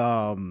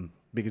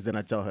 because then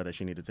I tell her that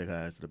she need to take her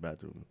ass to the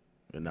bathroom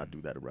and not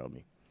do that around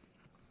me.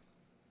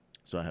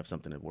 So I have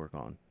something to work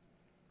on,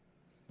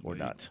 or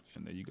not,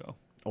 And there you go.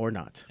 or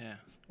not, Yeah.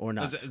 or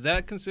not. Is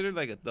that considered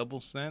like a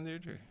double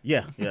standard? Or?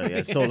 Yeah.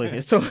 It's totally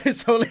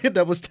a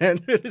double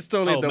standard. It's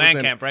totally a Oh, double man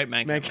standard. camp, right?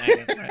 Man Man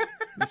camp. Right.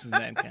 This is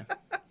man camp.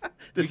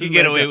 This We is can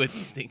get man away camp. with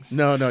these things.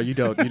 No, you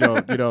don't.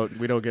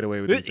 We don't get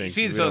away with these things.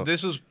 See, We so don't.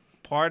 this was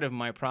part of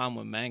my problem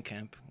with man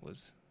camp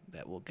was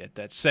that we'll get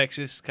that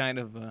sexist kind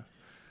of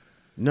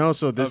No,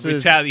 so this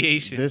is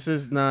retaliation. This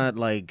is not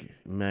like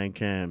man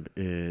camp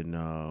in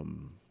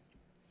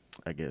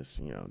I guess,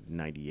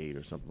 98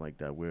 or something like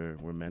that. We're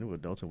men, we're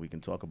adults, and we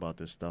can talk about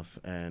this stuff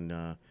and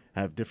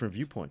have different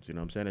viewpoints. You know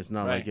what I'm saying? It's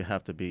not like Right. you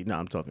have to be. No,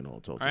 I'm talking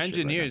all sorts Our of shit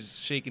right now. engineer's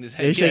shaking his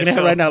head. He's shaking Yeah, his head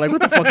so- right now, like,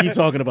 what the fuck are you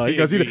talking about? He He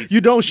goes, agrees. you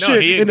don't No,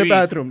 shit he in the agrees.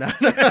 bathroom now.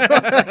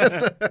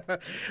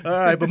 All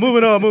right, but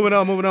moving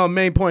on.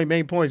 Main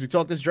points. We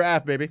talked this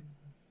draft, baby.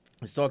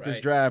 Let's talk this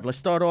Right. draft. Let's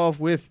start off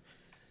with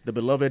the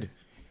beloved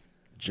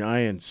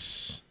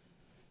Giants.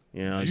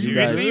 You know, you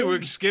Seriously, guys,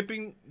 we're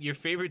skipping your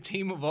favorite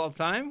team of all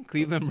time,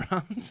 Cleveland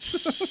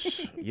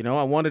Browns.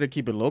 I wanted to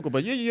keep it local,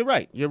 but yeah, you're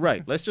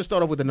right. Let's just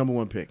start off with the number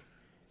one pick.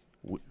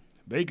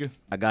 Baker.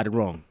 I got it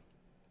wrong.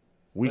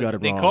 We got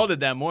it They wrong. called it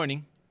that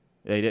morning.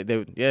 They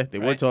were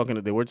Right.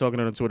 talking. They were talking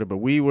on Twitter, but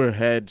we were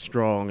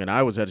headstrong, and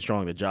I was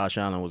headstrong that Josh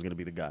Allen was going to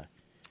be the guy.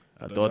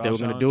 I thought they were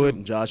Josh going to Allen, do it, too.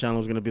 and Josh Allen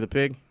was going to be the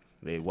pig.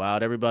 They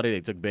wowed everybody. They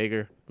took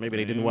Baker. Maybe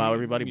they didn't wow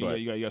everybody, but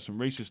you got some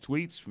racist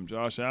tweets from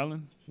Josh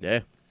Allen.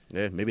 yeah,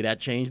 maybe that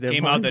changed their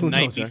Came mind. out the Who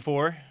night knows, right?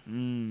 before.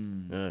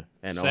 Yeah,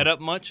 and Set up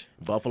much?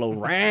 Buffalo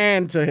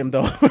ran to him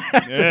though.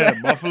 Yeah,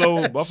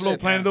 Buffalo Shit,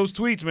 planted those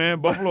tweets,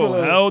 man. Buffalo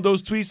Buffalo- held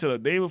those tweets till the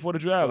day before the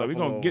draft. Like,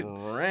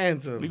 ran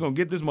to him. we gonna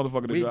get this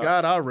motherfucker to We draft.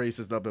 got our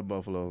racist up in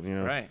Buffalo.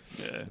 Right.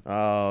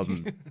 Yeah.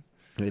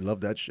 They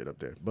love that shit up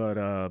there.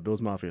 But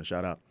Bills Mafia,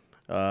 shout out.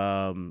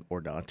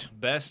 Or not.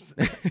 Best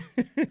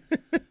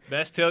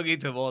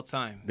tailgates of all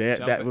time.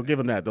 We'll give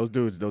them that. Those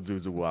dudes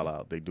will wild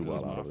out. They do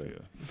wild out over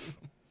Mafia.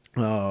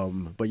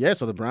 there. But yeah,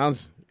 so the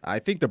Browns. I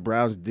think the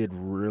Browns did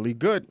really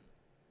good.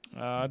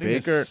 I think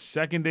Baker- the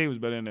second day was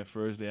better than the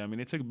first day. I mean,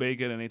 they took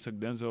Baker and they took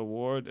Denzel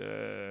Ward.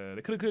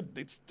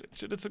 They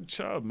should have took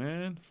Chubb,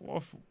 man.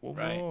 Fourth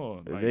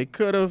overall. Like, They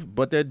could have,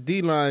 but their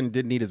D line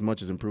didn't need as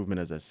much as improvement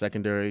as their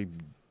secondary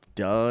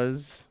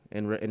does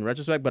in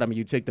retrospect. But I mean,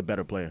 you take the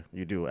better player.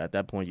 You do. At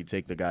that point, you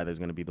take the guy that's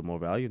going to be the more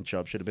value, and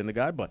Chubb should have been the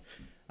guy. But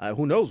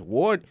who knows?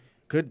 Ward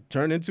could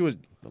turn into a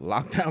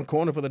lockdown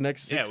corner for the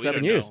next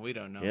 6-7 years. We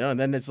don't know. And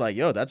then it's like,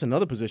 that's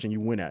another position you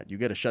win at. You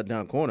get a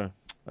shutdown corner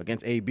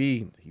against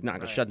AB. He's not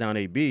going to shut down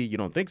AB. You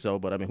don't think so,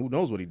 but I mean, who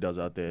knows what he does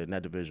out there in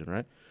that division,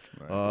 right?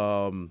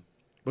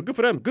 But good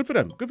for them. Good for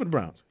them. Good for the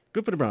Browns.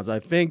 Good for the Browns. I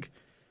think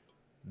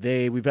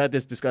we've had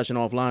this discussion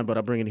offline, but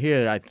I'll bring it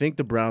here. I think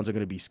the Browns are going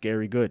to be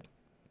scary good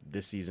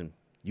this season.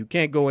 You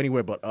can't go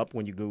anywhere but up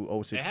when you go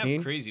They 0-16.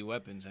 have crazy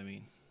weapons. I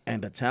mean,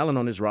 And the talent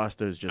on this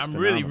roster is just I'm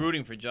phenomenal. really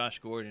rooting for Josh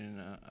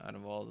Gordon out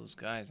of all those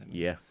guys. I mean,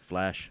 Yeah,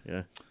 Flash.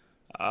 Yeah.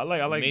 I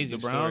like the Amazing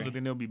Browns. story. I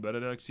think they'll be better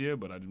next year,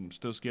 but I'm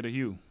still scared of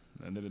Hugh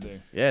at the end of the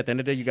day. Yeah, at the end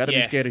of the day, you got to be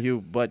Yeah. scared of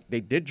Hugh. But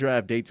they did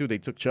draft day 2. They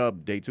took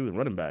Chubb day 2, the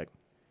running back,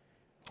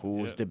 who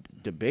was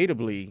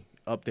debatably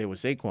up there with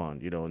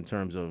Saquon, in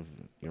terms of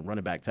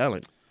running back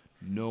talent.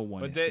 No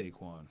one But is they-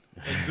 Saquon.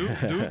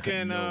 Duke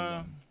and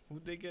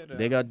who'd they get?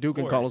 They got Duke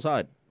and Gord. Carlos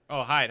Hyde.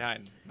 Oh, Hyde. You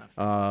know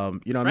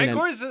what I Frank mean? And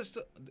Gore's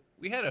still,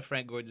 we had a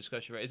Frank Gore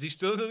discussion, right? Is he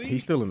still in the league?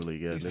 he's still in the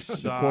league. Yeah, He's the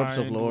still corpse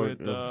of Signed Lord.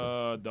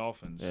 with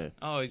Dolphins. Yeah,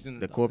 Oh, he's in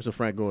the corpse of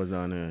Frank Gore is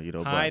on there.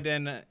 But Hyde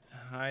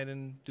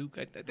and Duke.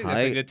 I think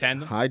that's a good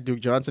tandem. Hyde, Duke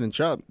Johnson, and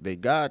Chubb. They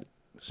got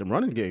some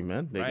running game,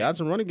 man. They Right. got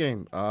some running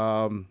game.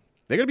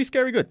 They're gonna be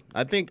scary good.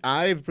 I think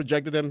I've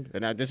projected them,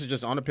 and this is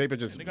just on the paper.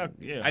 Just They got,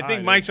 yeah, I think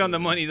Hyde, Mike's on the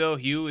absolutely. money though.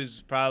 Hugh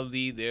is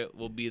probably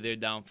will be their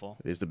downfall.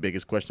 is the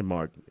biggest question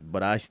mark.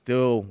 But I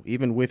still,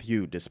 even with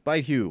Hugh,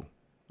 despite Hugh,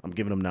 I'm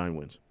giving them 9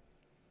 wins.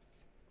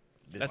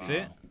 That's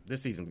it.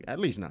 This season, at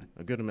least 9.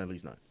 I'm giving them at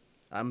least 9.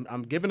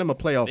 I'm giving them a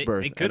playoff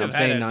berth, They could and I'm have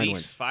had saying at 9 least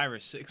wins. 5 or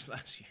 6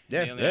 last year.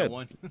 Yeah, They only yeah. had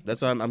 1.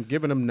 That's why I'm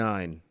giving them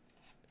 9,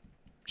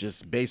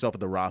 just based off of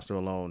the roster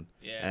alone,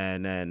 Yeah.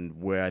 and then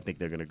where I think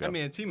they're gonna go. I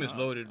mean, the team is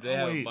loaded. They I'll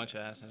have a wait. bunch of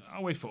assets.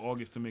 I'll wait for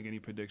August to make any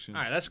predictions.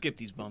 All right, let's skip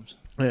these bums.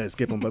 yeah,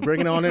 skip them. But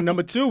bringing on in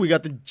number 2, we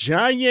got the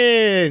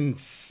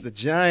Giants. The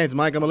Giants,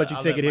 Mike. I'm gonna let you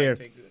I'll take let it Mike here.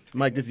 take it.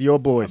 Mike, this is your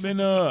boys.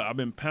 I've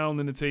been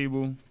pounding the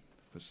table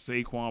for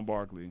Saquon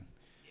Barkley,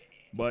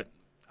 but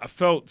I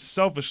felt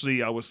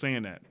selfishly I was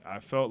saying that. I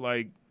felt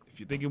like if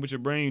you're thinking with your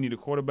brain, you need a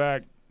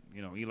quarterback.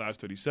 Eli's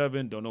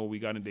 37. Don't know what we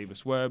got in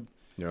Davis Webb,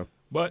 Yeah.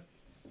 but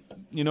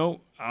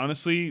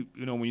Honestly,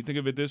 when you think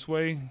of it this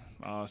way,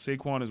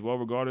 Saquon is well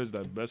regarded as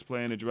the best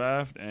player in the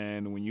draft,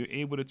 and when you're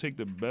able to take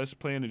the best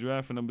player in the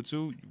draft for number 2,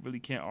 you really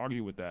can't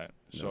argue with that.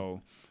 No.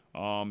 So,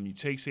 you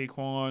take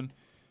Saquon,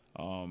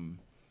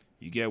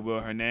 you get Will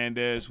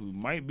Hernandez, who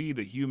might be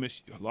the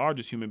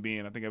largest human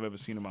being I think I've ever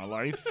seen in my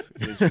life.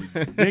 It's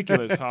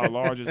ridiculous how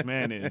large this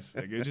man is.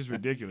 Like, it's just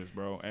ridiculous,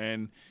 bro.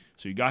 And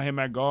so you got him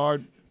at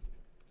guard,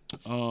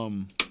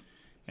 and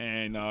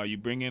you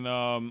bring in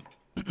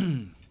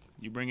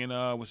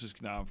what's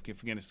his? Now I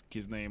forget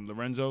his name.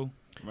 Lorenzo.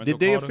 Did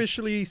they Carter?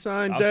 officially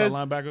sign Outside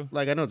Dez? linebacker?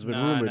 Like, I know it's been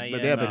Nah, rumored, not but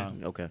yet. they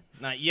haven't. Okay.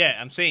 Not yet.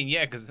 I'm saying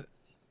because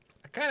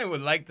I kind of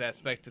would like that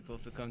spectacle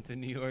to come to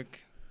New York.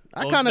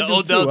 I kind of do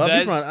Odell too. I'll be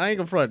Dez front. I ain't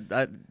gonna front.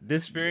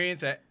 This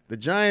experience. The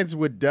Giants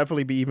would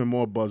definitely be even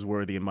more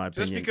buzzworthy in my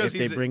opinion because if they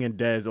he's bring in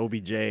Dez,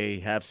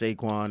 OBJ, have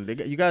Saquon.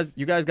 You guys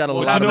got a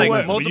Well, lot you of know like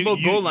what? Multiple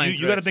goal line You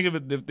got to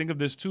threats. think of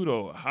this too,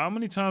 though. How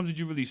many times did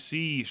you really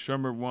see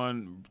Shermer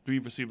run 3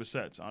 receiver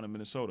sets out of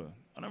Minnesota?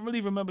 I don't really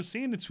remember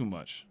seeing it too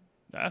much.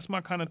 That's my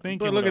kind of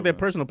thinking. But look at their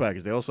whatever. personal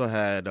package. They also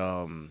had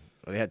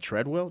they had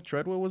Treadwell.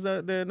 Treadwell was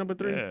that their number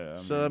 3. Yeah,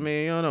 So I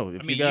mean, you don't know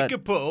if I mean, you got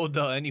could put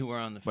Odell anywhere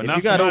on the But field. if not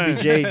you got for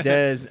nothing. OBJ,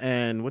 Dez,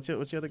 and what's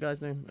the other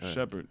guy's name?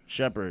 Shepard.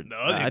 Shepard. The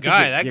other I think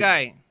guy, you- that you-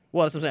 guy.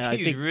 Well, that's what I'm saying.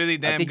 He's I think really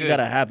damn I think good. you got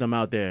to have them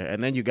out there,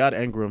 and then you got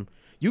Ingram.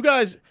 You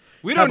guys,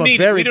 We have don't a need.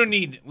 very- We don't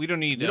need. We don't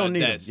need. You don't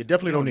need them. Dez. You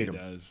definitely don't We need don't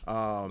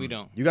them. need We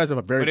don't. You guys have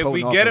a very But if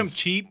we potent get him offense.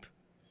 cheap,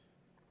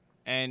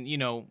 and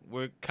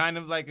we're kind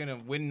of like in a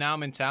win now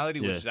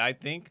mentality, which Yeah. is, I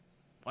think,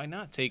 why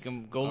not take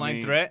him goal line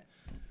mean- threat,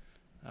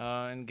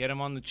 and get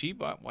him on the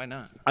cheap? Why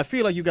not? I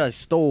feel like you guys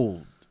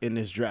stole in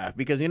this draft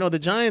because the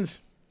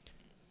Giants.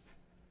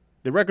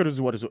 The record is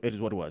what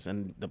it was,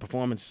 and the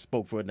performance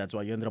spoke for it. And that's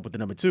why you ended up with the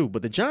number 2.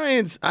 But the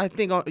Giants, I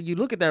think, you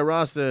look at that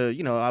roster.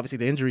 Obviously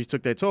the injuries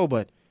took their toll,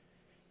 but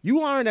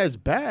you aren't as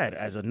bad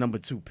as a number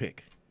 2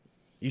 pick.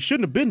 You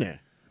shouldn't have been there,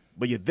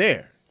 but you're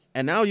there,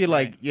 and now you're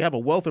like you have a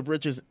wealth of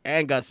riches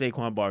and got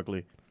Saquon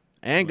Barkley,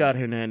 and got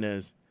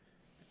Hernandez,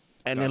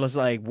 and it was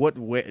like what?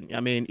 I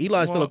mean,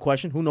 Eli's still a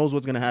question. Who knows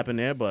what's gonna happen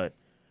there? But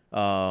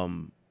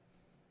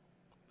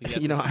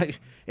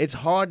it's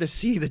hard to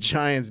see the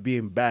Giants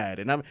being bad,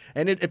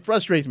 and it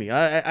frustrates me.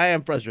 I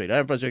am frustrated. I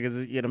am frustrated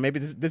because maybe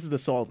this is the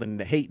salt and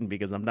the hating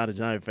because I'm not a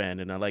Giant fan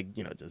and I like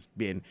just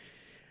being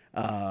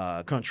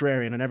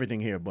contrarian and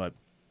everything here. But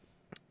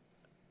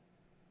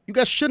you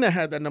guys shouldn't have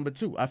had that number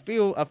 2. I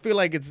feel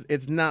like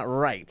it's not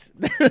right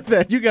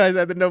that you guys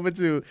had the number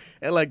 2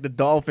 and like the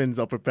Dolphins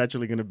are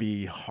perpetually going to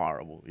be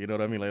horrible. You know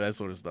what I mean? Like that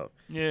sort of stuff.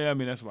 Yeah, I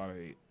mean, that's a lot of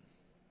hate.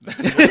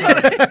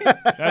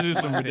 That's just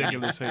some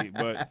ridiculous hate.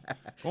 But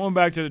going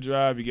back to the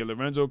drive, you get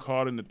Lorenzo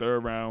Carter in the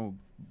 3rd round,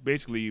 who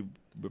basically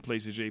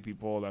replaces JP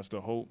Paul. That's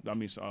the hope. I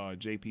mean,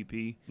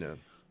 JPP. Yeah,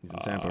 he's in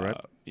Tampa, right?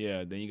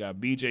 Yeah. Then you got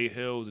BJ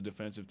Hill, a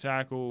defensive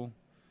tackle.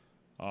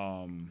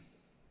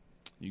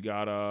 You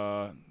got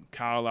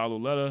Kyle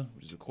Aluleta,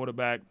 which is a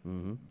quarterback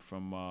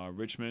from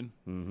Richmond.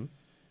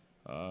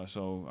 Mm-hmm.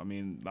 So I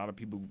mean, a lot of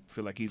people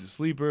feel like he's a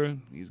sleeper.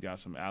 He's got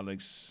some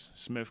Alex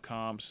Smith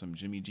comps, some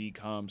Jimmy G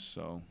comps.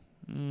 So.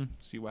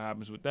 See what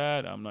happens with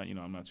that. I'm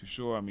not too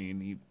sure. I mean,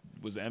 he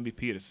was the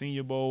MVP at the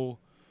Senior Bowl.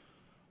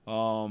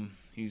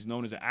 He's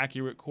known as an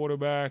accurate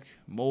quarterback,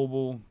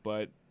 mobile,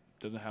 but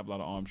doesn't have a lot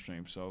of arm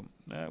strength. So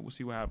we'll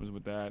see what happens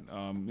with that.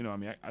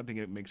 I think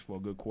it makes for a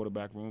good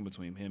quarterback room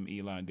between him,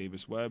 Eli, and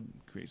Davis Webb.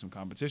 Create some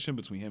competition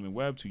between him and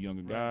Webb, 2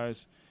 younger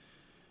guys.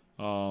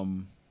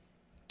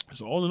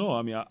 So all in all,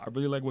 I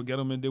really like what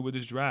Gettleman did with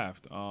this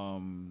draft.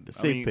 The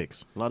safe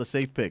picks, a lot of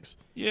safe picks.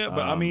 Yeah,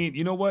 but I mean,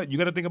 you know what? You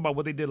got to think about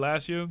what they did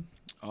last year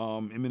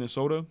in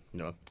Minnesota.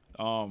 No.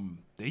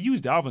 They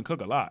used Dalvin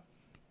Cook a lot.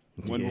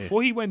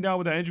 Before he went down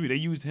with that injury, they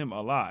used him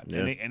a lot, Yeah.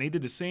 and they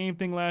did the same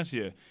thing last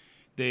year.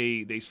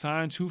 They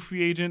signed 2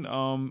 free agent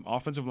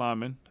offensive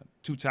linemen,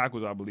 2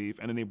 tackles, I believe,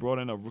 and then they brought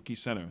in a rookie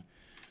center.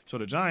 So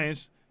the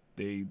Giants,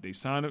 they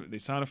signed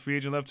a free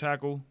agent left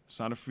tackle,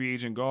 signed a free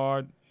agent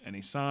guard, and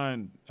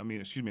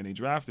they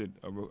drafted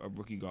a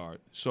rookie guard.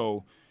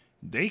 So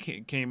they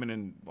came in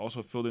and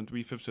also filled in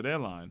 3/5 of their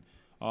line.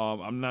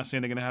 I'm not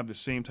saying they're going to have the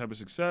same type of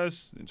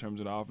success in terms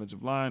of the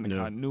offensive line, the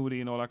continuity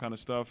and all that kind of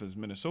stuff as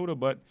Minnesota,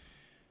 but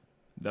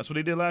that's what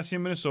they did last year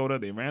in Minnesota.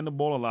 They ran the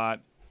ball a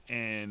lot,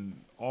 and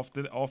off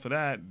of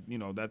that,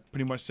 that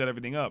pretty much set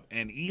everything up.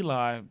 And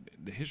Eli,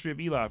 the history of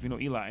Eli, if you know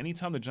Eli,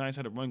 anytime the Giants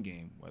had a run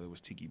game, whether it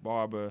was Tiki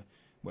Barber,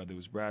 whether it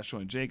was Bradshaw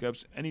and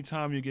Jacobs,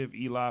 anytime you give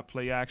Eli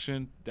play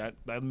action, that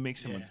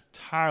makes him an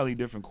entirely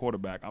different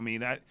quarterback. I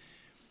mean, that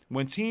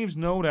when teams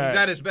know that He's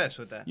at his best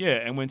with that. yeah,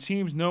 and when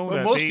teams know Well,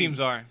 that most teams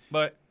are,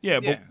 but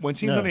but when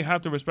teams know No. they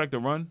have to respect the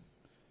run,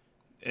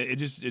 it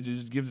just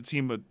gives the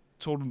team a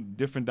total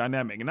different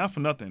dynamic. And not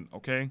for nothing,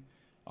 okay?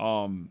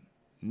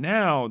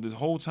 Now, the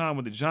whole time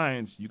with the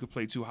Giants, you could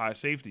play 2 high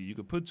safety. You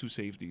could put 2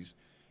 safeties.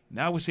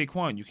 Now with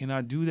Saquon, you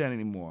cannot do that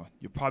anymore.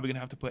 You're probably going to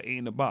have to put 8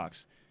 in the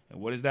box. And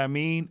what does that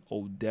mean?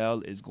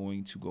 Odell is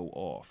going to go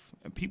off.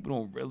 And people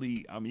don't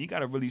really, I mean, you got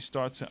to really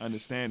start to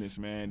understand this,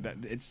 man. That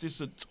it's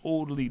just a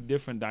totally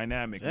different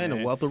dynamic, And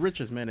man. a wealth of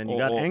riches, man. And you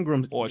got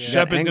Ingram. Or you got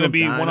Shepard's going to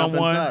be Ingram dying up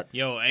one-on-one. inside.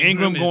 Yo,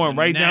 Ingram going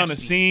right down the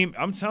nasty. seam.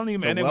 I'm telling you,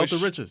 It's man. a wealth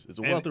of riches. It's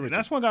a wealth of and riches.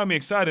 that's what got me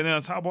excited. And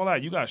on top of all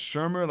that, you got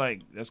Shermer,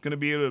 like, that's going to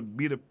be able to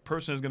be the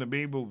person that's going to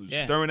be able to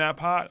stir in that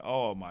pot.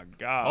 Oh, my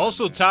God.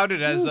 Also man.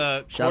 touted as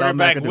a Shout out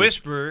quarterback McAdoo.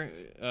 whisperer,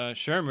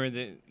 Shermer.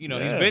 That he's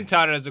Yeah. been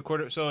touted as a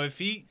quarter. So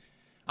if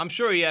I'm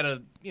sure he had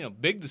a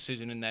big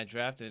decision in that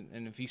draft,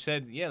 and if he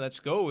said, yeah, let's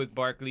go with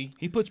Barkley,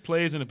 He puts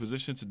players in a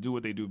position to do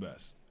what they do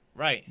best.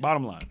 right?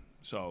 Bottom line.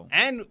 So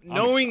And I'm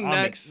knowing I'm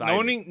that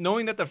excited.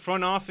 knowing that the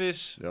front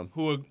office Yeah.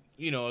 who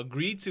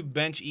agreed to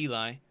bench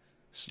Eli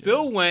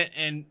still went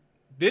and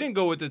didn't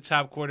go with the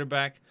top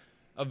quarterback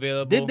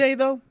available. Did they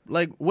though?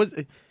 Like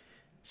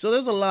so?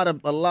 There's a lot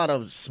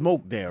of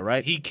smoke there,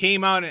 right? He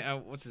came out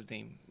and what's his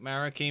name?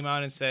 Mara came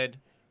out and said,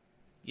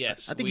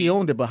 yes. I think he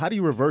owned it, but how do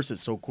you reverse it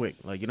so quick?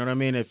 Like, you know what I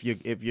mean? If you're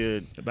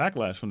the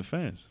backlash from the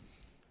fans.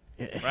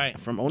 Right.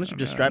 from ownership,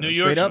 just New strap New it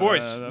York straight up.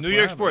 sports. That's New what York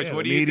happened. sports. Yeah,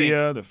 What the do you media,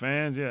 think? the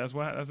fans, yeah, that's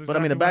what. That's But I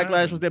mean, the exactly what backlash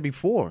happened. was there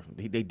before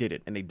they did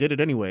it, and they did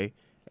it anyway.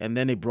 And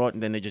then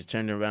they just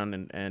turned around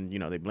and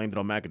they blamed it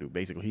on McAdoo.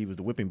 Basically, he was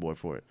the whipping boy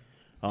for it.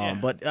 Yeah.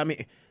 But I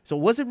mean, so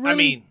was it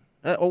really?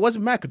 Or was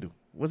it McAdoo?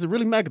 Was it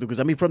really McAdoo?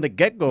 Because I mean, from the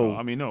get go, No,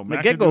 I mean, no. from the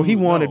get go, he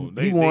wanted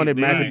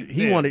McAdoo.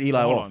 he wanted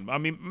Eli hold off. on. I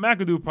mean,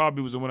 McAdoo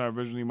probably was the one that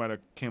originally might have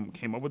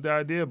came up with the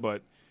idea,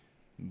 but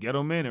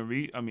Gettleman and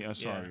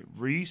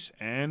Reese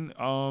and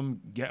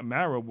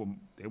Mara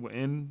they were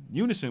in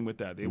unison with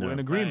that. They were in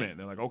agreement. Right.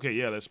 They're like, okay,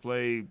 yeah, let's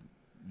play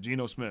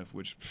Geno Smith,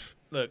 which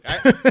Look,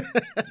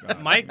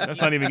 God, Mike,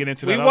 let's not even get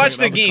into we that. watched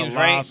the That was a games,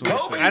 right? colossal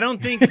mistake. I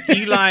don't think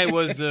Eli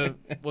was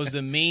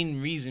the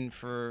main reason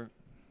for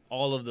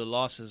all of the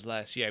losses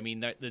last year. I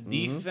mean,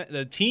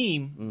 the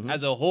team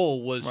as a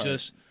whole was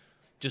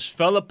just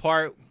fell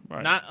apart.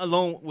 Right. Not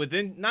alone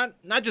within not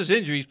just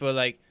injuries, but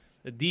like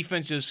the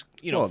defense just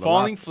Well, the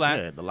falling lock- flat.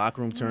 Yeah, the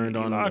locker room turned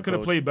on. Eli the could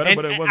have coach. played better, And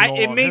but it wasn't all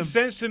it on made him.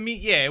 sense to me.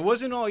 Yeah, it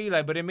wasn't all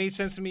Eli, but it made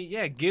sense to me.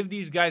 Yeah, give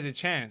these guys a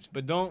chance,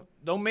 but don't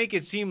make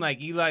it seem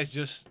like Eli's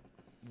just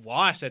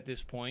washed at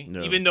this point.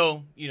 No. Even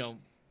though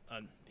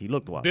He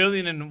looked wild.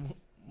 billion and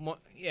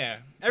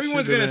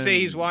everyone's Should've gonna say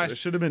been- he's It washed.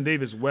 should have been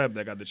Davis Webb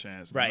that got the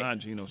chance, Right. not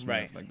Geno Smith.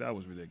 Right. Like that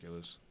was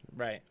ridiculous,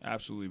 Right.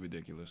 absolutely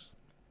ridiculous.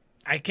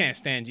 I can't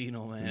stand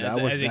Geno, man. That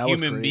As was a crazy.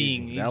 human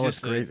being, he's That was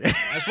just crazy.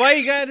 that's why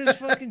he got his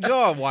fucking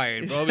jaw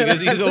wired, bro. Because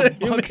he's As a a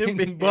human fucking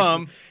being.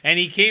 bum, and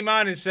he came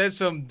out and said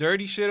some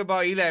dirty shit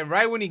about Eli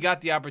right when he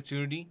got the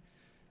opportunity.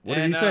 What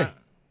did he say?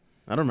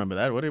 I don't remember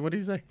that. What did he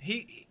say?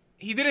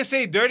 He didn't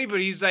say dirty, but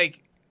he's like,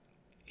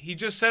 he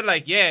just said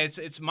like, yeah,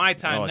 it's my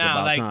time Oh, it's now.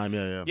 about like, time.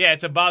 Yeah. yeah,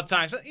 it's about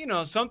time. So,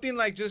 something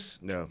like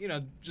just,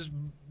 just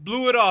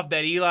blew it off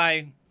that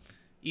Eli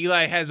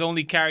has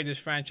only carried this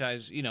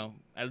franchise,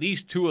 at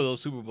least 2 of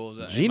those Super Bowls.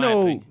 in my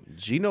opinion.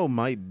 Gino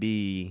might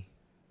be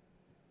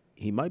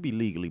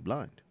legally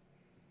blind.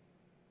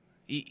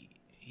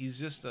 He's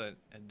just a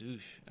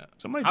douche.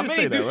 Somebody How did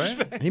many say that, douches,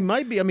 right? man? He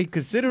might be. I mean,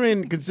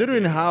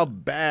 considering how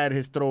bad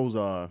his throws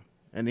are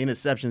and the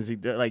interceptions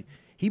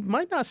he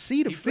might not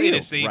see the He played field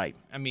it safe. right.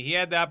 I mean, he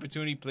had the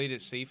opportunity, played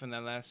it safe in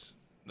that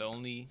the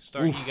only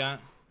start he got.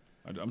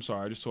 I'm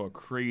sorry, I just saw a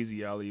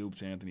crazy alley-oop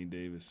to Anthony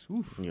Davis.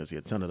 Oof. You're gonna see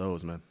a ton of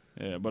those, man.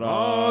 Yeah, but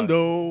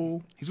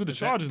Rondo. he's with the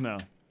Chargers now.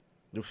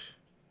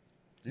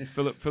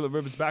 Philip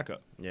Rivers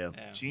backup. Yeah.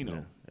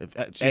 Geno.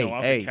 Hey,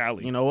 out for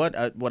Cali. you know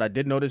what? What I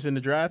did notice in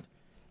the draft,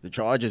 the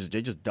Chargers,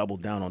 they just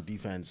doubled down on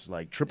defense,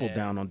 like tripled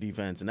down on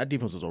defense, and that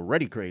defense was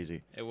already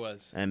crazy. It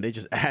was. And they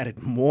just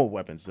added more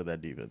weapons to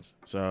that defense.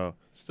 So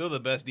Still the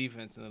best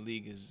defense in the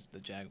league is the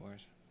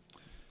Jaguars.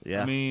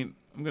 yeah, I mean,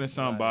 I'm gonna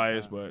sound Right,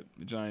 biased, but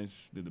the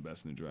Giants did the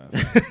best in the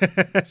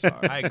draft.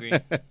 Sorry. I agree.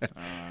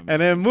 and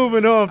then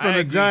moving on from I the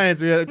agree. Giants,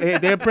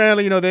 they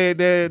apparently,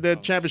 they're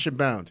championship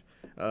bound.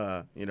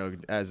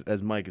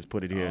 As Mike has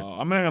put it here.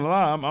 I'm not gonna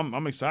lie,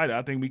 I'm excited.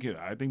 I think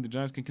the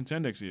Giants can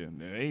contend next year.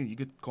 Hey, you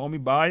could call me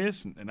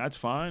biased, and that's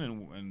fine.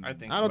 And I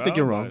think I don't so. think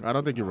you're wrong. but I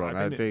don't think you're wrong.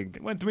 I they think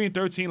went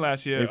 3-13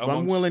 last year. If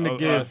I'm willing to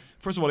give-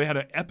 first of all, they had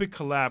an epic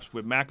collapse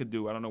with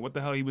McAdoo. I don't know what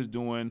the hell he was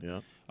doing. Yeah.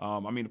 I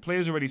mean, the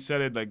players already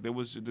said it. Like it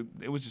was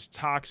just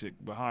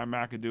toxic behind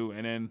McAdoo,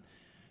 and then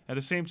at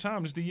the same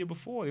time, just the year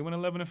before, they went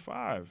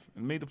 11-5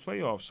 and made the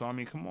playoffs. So I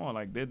mean, come on,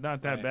 like they're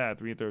not that bad,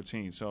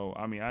 3-13. So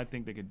I mean, I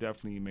think they could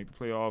definitely make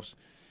the playoffs.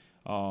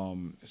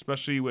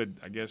 Especially with,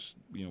 I guess,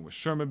 with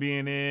Sherman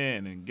being there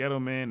and then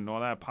Gettleman and all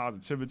that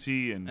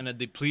positivity and And a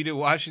depleted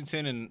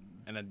Washington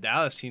and a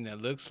Dallas team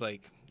that looks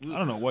like I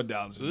don't know what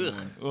Dallas is Ugh.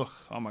 doing. Ugh,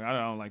 oh my God,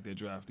 I don't like their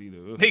draft either.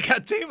 Ugh. they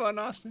got Tavon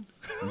Austin.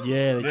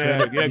 yeah, they Yeah,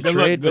 trade, yeah, you good trade luck,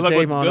 for good luck,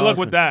 Tavon good luck Austin.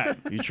 with that.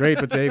 You trade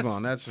for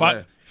Tavon. That's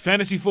right.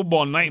 Fantasy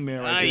football nightmare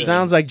right Nice. there.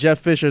 Sounds like Jeff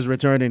Fisher's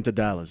returning to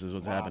Dallas is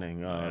what's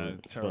happening. Yeah,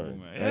 terrible, but,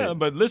 man. hey, Yeah,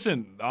 but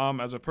listen,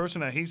 as a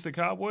person that hates the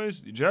Cowboys,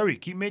 Jerry,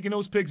 keep making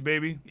those picks,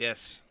 baby.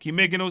 Yes. Keep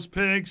making those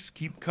picks.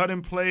 Keep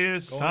cutting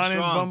players, Going signing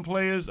strong. bum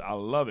players. I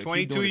love it. Keep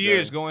 22 doing it,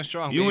 years Jerry. going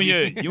strong. You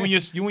baby.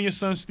 and your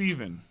son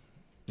Steven.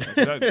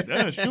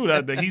 That is true.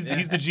 That he's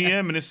the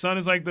GM and his son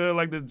is like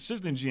the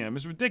assistant GM.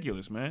 It's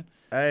ridiculous, man.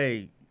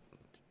 Hey,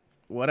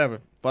 whatever.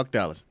 Fuck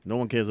Dallas. No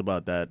one cares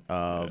about that.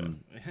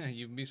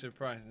 You'd be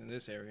surprised in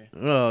this area.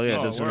 Oh yeah,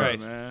 Oh, that's word, right.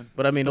 man.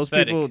 But I mean, those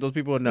pathetic.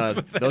 people are not.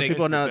 It's Those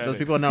people are not. pathetic. Those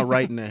people are not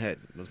right in their head.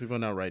 Those people are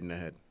not right in their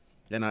head.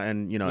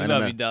 And you know, We and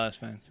love you, Dallas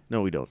fans.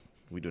 No, we don't.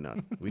 We do not.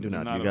 We do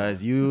not. Not You at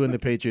guys, all. you and the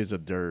Patriots are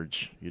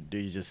dirge. You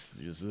just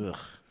ugh.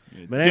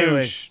 But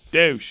anyway,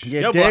 douche. Yeah,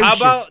 Yo, but how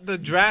douches. about the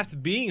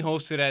draft being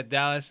hosted at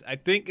Dallas? I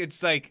think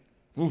it's like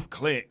Oof,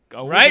 click.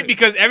 Oh, what right is it?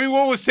 because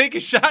everyone was taking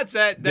shots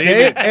at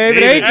David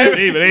Akers.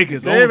 David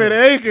Akers. David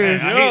Oh,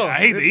 Akers. man, I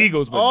hate the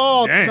Eagles, but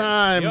all damn.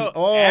 time, Yo,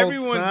 all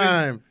everyone's been-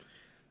 time.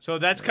 So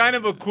that's kind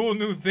of a cool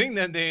new thing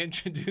that they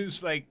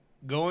introduced, like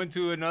going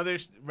to another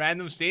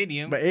random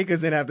stadium. But Akers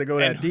didn't have to go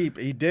that And- deep.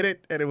 He did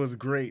it, and it was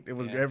great. It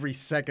was Yeah. every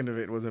second of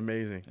it was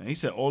amazing. And he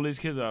said all these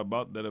kids that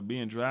are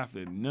being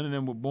drafted, none of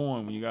them were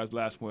born when you guys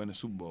last were in the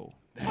Super Bowl.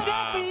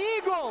 Philadelphia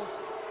Eagles,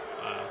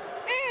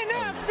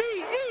 NFC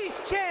East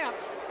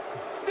champs,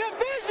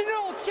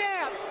 divisional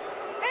champs,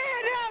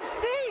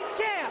 NFC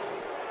champs,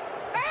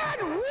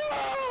 and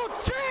world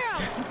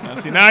champs. Now,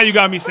 see, now you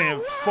got me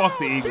saying fuck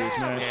the Eagles,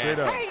 man. Yeah. Straight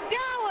up. Hey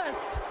Dallas,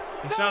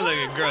 He sounds like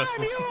a girl, last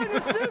time too. you were in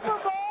the Super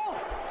Bowl,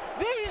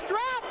 these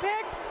draft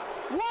picks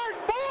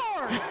weren't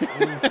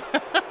born.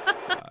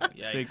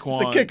 Yikes. Saquon,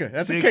 That's a kicker.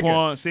 That's a kicker.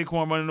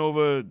 Saquon running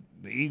over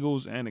the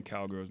Eagles and the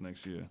Cowgirls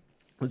next year.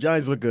 The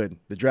Giants look good.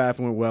 The draft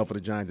went well for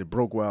the Giants. It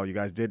broke well. You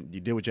guys did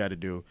what you had to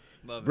do.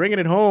 Love it. Bringing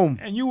it home.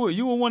 And you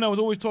were one that was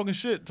always talking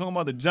shit, talking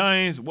about the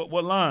Giants.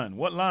 What line?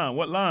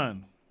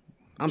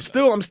 I'm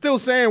still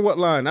saying what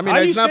line. I mean,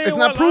 How you it's not saying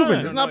what proven. line?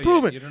 It's You don't not know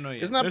proven. yet. You don't know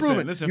yet. It's not Listen,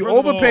 proven. listen, You first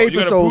of all, overpaid you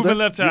for got a proven Solder.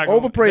 left You tackle.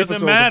 overpaid for Doesn't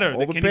Solder. matter. Can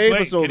he Overpaid play?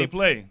 for Solder. Can he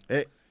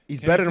play? He's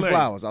Can better he than play?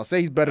 Flowers. I'll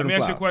say he's better Let me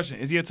than ask you a Flowers. question.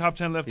 Is he a top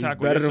 10 left He's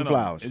tackle? better Yes or than no?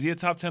 Flowers. Is he a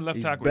top 10 left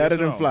He's tackle? better Yes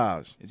or than no?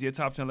 Flowers. Is he a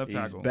top 10 left He's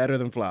tackle? better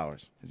than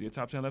Flowers. Is he a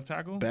top 10 left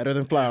tackle? Better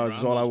than Flowers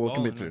is all I will Brown's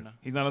commit balling to. right now.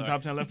 He's not a Sorry.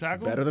 top 10 left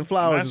tackle? Better than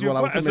Flowers I'm is asking you what a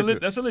I will que- that's commit a to.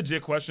 That's a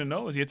legit question,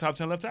 though. Is he a top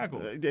 10 left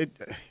tackle?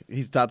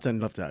 He's top 10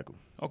 left tackle.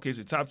 Okay,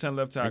 so top 10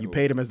 left And tackle. you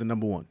paid him as the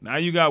number one. Now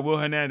you got Will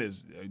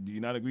Hernandez. Do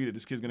you not agree that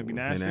this kid's going to be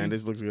nasty?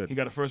 Hernandez looks good. He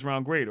got a first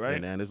round grade, right?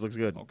 Hernandez looks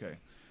good. Okay.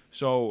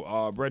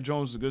 So Brett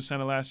Jones was a good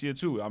center last year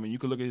too. I mean, you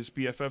could look at his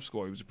PFF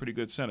score. He was a pretty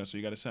good center, so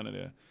you got a center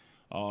there.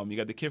 You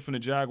got the kid from the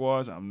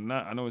Jaguars. I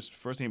know his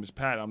first name is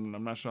Pat.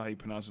 I'm not sure how you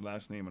pronounce his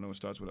last name. I know it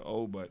starts with an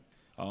O, but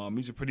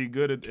he's a pretty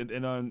good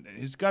and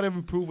he's got to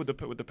improve with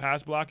the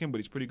pass blocking, but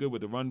he's pretty good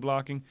with the run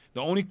blocking.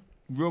 The only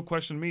real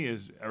question to me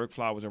is Eric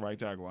Flowers at right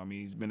tackle. I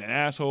mean, he's been an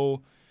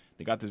asshole.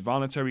 They got this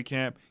voluntary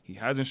camp. He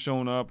hasn't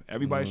shown up.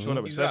 Everybody's shown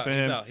up He's except out, for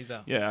him. he's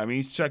out. Yeah, I mean,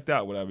 he's checked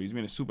out, whatever. He's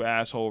been a super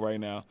asshole right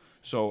now.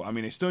 So, I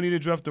mean, they still need to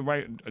address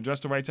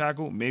the right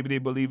tackle. Maybe they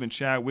believe in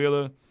Chad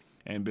Wheeler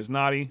and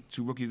Bisnotti,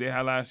 two rookies they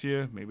had last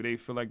year. Maybe they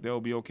feel like they'll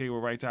be okay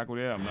with right tackle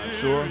there. I'm not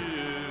sure.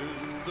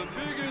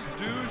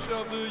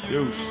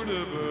 Douche.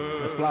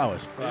 That's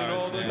Flowers.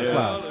 That's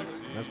Flowers.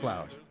 That's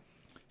Flowers.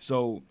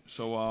 So,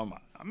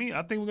 I mean,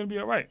 I think we're going to be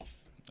all right.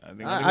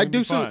 I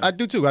do too. I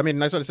do too. I mean,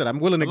 that's what I said. I'm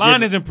willing to The line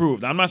give. is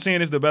improved. I'm not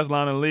saying it's the best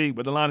line in the league,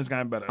 but the line has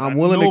gotten better. I'm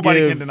willing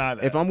Nobody to give. can deny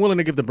that. If I'm willing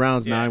to give the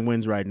Browns Yeah. 9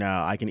 wins right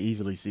now, I can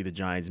easily see the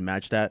Giants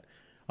match that.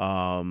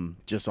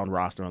 Just on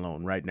roster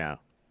alone, right now,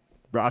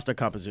 roster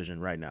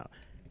composition right now,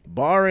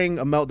 barring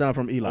a meltdown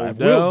from Eli.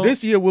 Odell-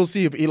 This year we'll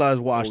see if Eli's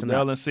washed or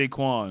Odell not. and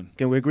Saquon.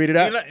 Can we agree to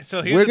that? Eli-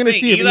 so here's We're the gonna thing,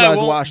 see if Eli Eli's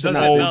won't- washed or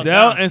doesn't not. melt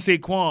Odell down. and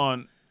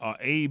Saquon are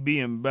A, B,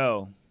 and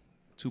Bell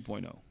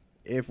 2.0.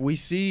 If we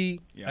see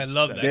Yeah, I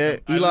love said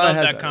that. that I Eli love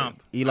has that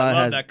comp. Eli I love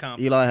has that comp.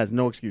 Eli has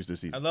no excuse this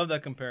I season. love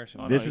that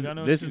comparison. Oh, no, This you is got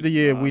no this is excuse. the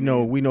year No, we I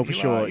know mean, for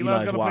Eli- sure Eli's Eli's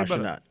gotta play washed or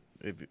better.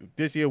 not.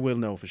 This year we'll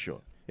know for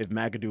sure if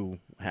McAdoo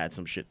had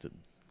some shit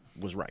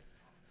was right,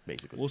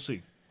 basically. We'll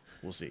see.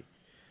 We'll see.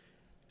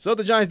 So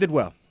the Giants did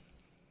well.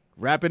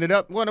 Wrapping it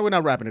up. Well, no, we're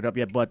not wrapping it up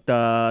yet, but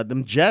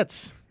them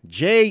Jets.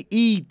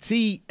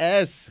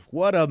 Jets.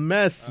 What a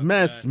mess.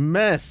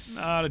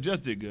 Nah, the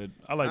Jets did good.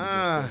 I like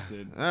the Jets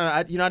did.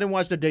 I didn't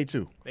watch their day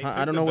two. They I took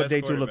don't the know what best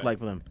day two looked quarterback. like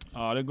for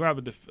them. They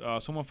grabbed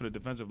someone for the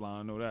defensive line.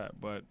 I know that,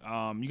 but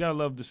you gotta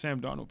love the Sam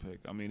Darnold pick.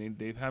 I mean,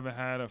 they haven't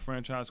had a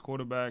franchise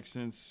quarterback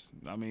since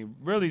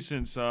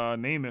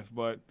Namath.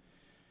 But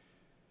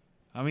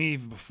I mean,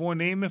 before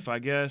Namath, I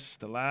guess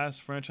the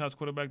last franchise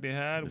quarterback they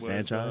had was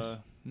Sanchez?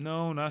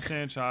 no, not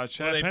Sanchez.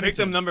 Chad Well, they Pennington. picked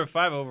him number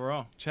 5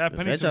 overall. Chad The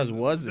Pennington Sanchez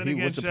was then he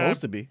again, was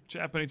supposed to be.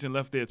 Chad Pennington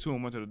left there too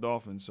and went to the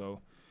Dolphins.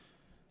 So,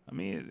 I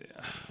mean,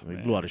 He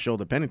man. blew out his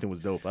shoulder. Pennington was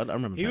dope. I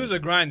remember. He was a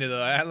grinder,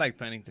 though. I like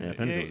Pennington. Yeah,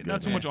 Pennington was Yeah, good.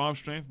 not too Yeah. much arm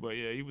strength, but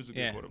yeah, he was a good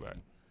Yeah. quarterback.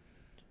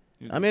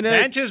 He was I mean,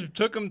 Sanchez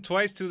took him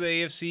twice to the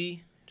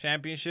AFC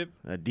Championship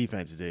that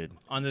defense did.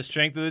 on the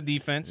strength of the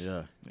defense.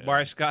 Yeah.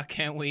 Bar Scott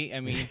can't wait.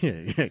 I mean,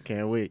 yeah,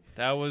 can't wait.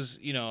 that was,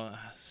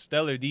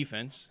 stellar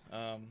defense.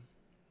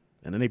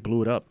 And then they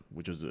blew it up,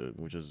 which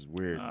was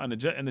weird. and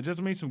the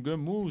Jets made some good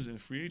moves in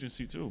free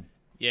agency too.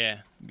 Yeah.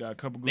 Got a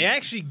couple good. They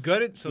actually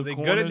gutted. So Good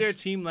they gutted their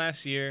corners. team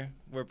last year.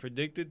 Were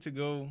predicted to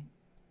go,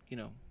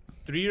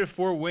 3 or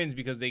 4 wins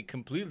because they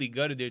completely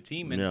gutted their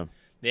team. And Yeah.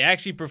 They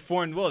actually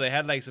performed well. They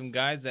had like some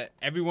guys that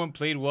everyone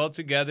played well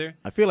together.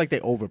 I feel like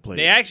they overplayed.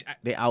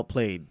 They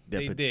outplayed.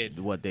 They did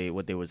what they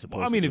were supposed.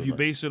 Well, I mean, to if do. you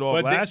base it off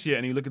But last year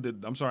and you look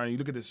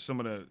at some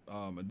of the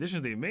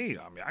additions they made,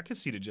 I mean, I could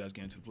see the Jets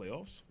getting to the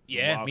playoffs.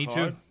 Yeah, Wild me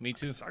card. too. Me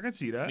too. I can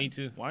see that. Me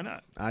too. Why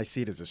not? I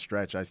see it as a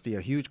stretch. I see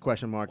a huge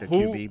question mark at Who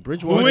QB.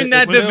 Bridgewater. who in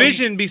that is still-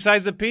 division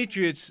besides the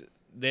Patriots?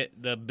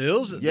 The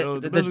Bills? Yeah, So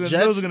the Bills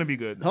Jets are going to be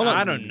good. Hold on.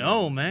 I don't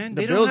know, man.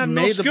 The They Bills don't have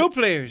no made the- skill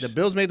players. The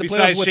Bills made the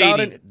besides playoffs without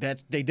Shady. it.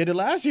 That they did it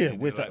last year They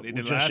with did it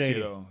with last Shady.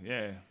 year, though.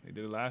 Yeah, they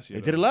did it last year.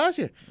 They did it last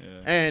year,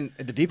 Yeah. and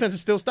the defense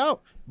is still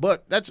stout.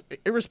 But that's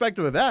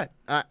irrespective of that.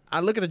 I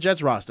look at the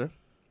Jets roster,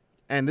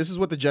 and this is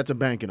what the Jets are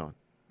banking on: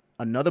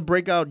 another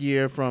breakout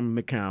year from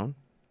McCown,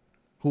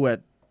 who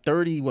at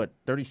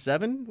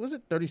 37 was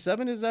it?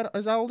 37 is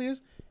how old he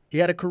is? He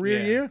had a career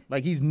Yeah. year.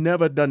 Like he's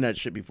never done that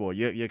shit before.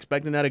 You're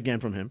expecting that again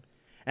from him.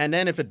 And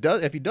then if he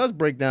does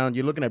break down,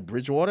 you're looking at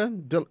Bridgewater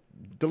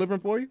delivering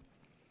for you.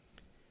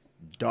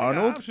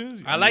 Darnold.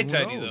 Options. I like Who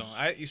Teddy knows?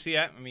 though. You see,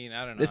 I mean,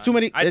 I don't know. There's too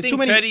many. I There's think too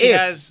many Teddy ifs.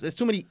 has. There's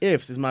too many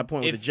ifs. Is my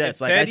point with If- the Jets.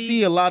 if Like I Teddy-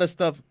 see a lot of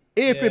stuff.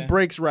 If Yeah. it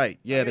breaks right,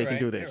 yeah, You're they can right,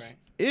 do you're this. right.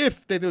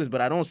 If they do this,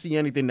 but I don't see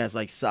anything that's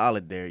like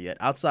solid there yet.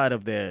 Outside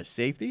of their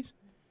safeties,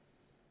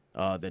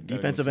 the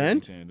defensive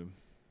end. Tandem.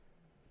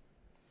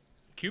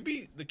 The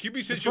QB The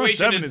front situation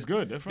seven is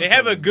good. Their front They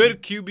have seven a is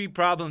good QB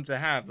problem to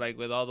have, like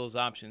with all those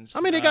options.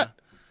 I mean,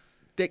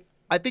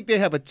 I think they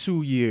have a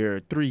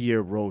 2-year,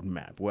 3-year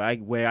roadmap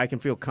where I can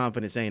feel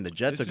confident saying the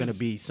Jets This are going to is-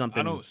 be something.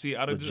 I don't see.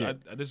 I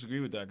legit. disagree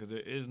with that because there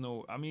is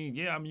no. I mean,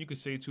 you could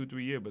say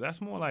 2-3 years, but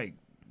that's more like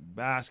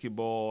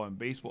basketball and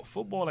baseball.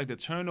 Football, like the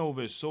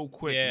turnover is so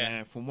quick, Yeah.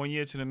 man. From one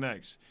year to the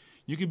next,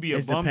 you could be a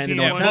It's bum dependent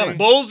team on one talent. day.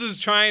 Bowles is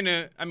trying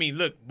to. I mean,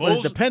 look, But it's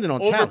Bowles dependent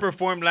on talent.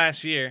 overperformed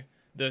last year.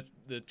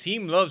 The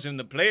team loves him.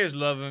 The players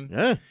love him.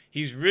 Yeah.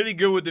 He's really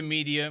good with the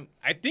media.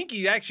 I think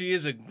he actually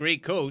is a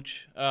great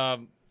coach.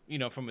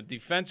 From a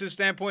defensive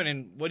standpoint,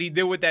 and what he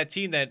did with that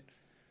team that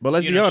But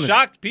let's be honest.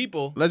 shocked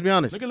people. Let's be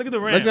honest. Look at the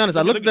Rams. Let's be honest.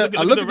 I Look looked at at the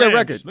I looked at their Rams.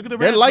 record. Look at the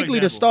They're Rams, for likely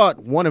to example.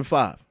 start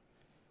 1-5.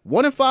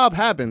 1-5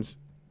 happens.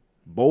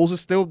 Bowles is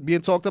still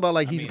being talked about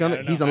like he's I don't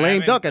know. he's a I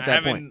lame haven't- duck at I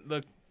that haven't point.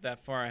 looked that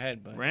far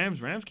ahead, but Rams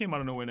came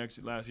out of nowhere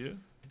last year.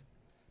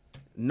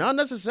 Not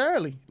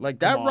necessarily. Like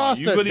that Come on,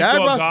 roster. You really that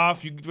thought roster.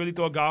 Goff? You really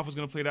thought Goff was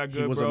going to play that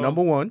good? He was bro? a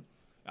number one.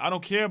 I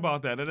don't care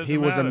about that. That doesn't He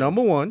was a matter.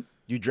 number one.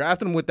 You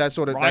drafted him with that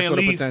sort of potential.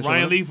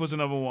 Ryan Leaf was a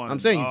number one. I'm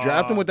saying you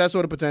drafted him with that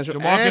sort of potential.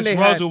 and they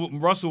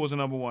Jamarcus Russell was a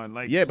number one.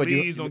 Like, Yeah, but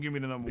please don't give me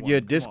the number one. You're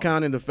Come on.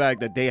 discounting the fact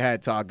that they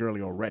had Todd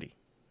Gurley already.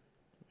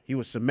 He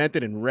was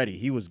cemented and ready.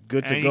 He was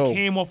good to And go. he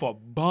came off a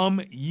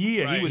bum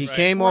year. Right, he was He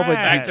came off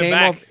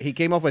trash. he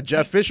came off a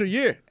Jeff Fisher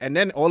year, and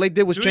then all they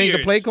did was 2 change the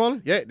years. play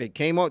caller. Yeah, they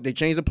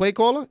changed the play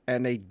caller,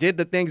 and they did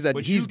the things that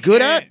But he's you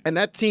good at, can't- and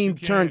that team you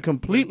can't- turned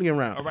completely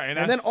around. All right, and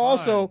and then that's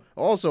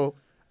also,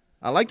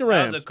 I like the that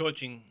Rams. was a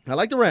coaching. I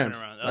like the Rams.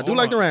 turnaround. That I was do a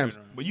like the long Rams.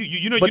 turnaround. But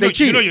you But they know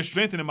cheated. you're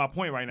strengthening my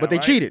point right now. But they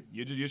right? cheated.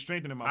 You're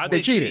strengthening my How'd point. They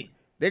They cheated. cheat.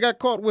 They got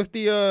caught with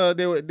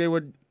the they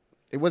were.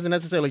 It wasn't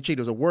necessarily cheat.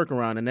 It was a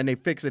workaround, and then they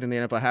fixed it in the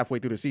NFL halfway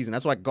through the season.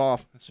 That's why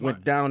Goff smart.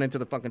 went down into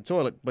the fucking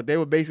toilet. But they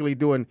were basically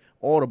doing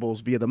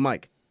audibles via the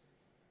mic.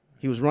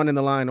 He was running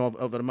the line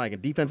over the mic,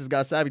 and defenses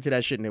got savvy to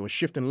that shit, and they were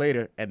shifting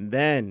later, and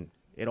then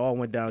it all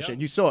went down. Yep. Shit.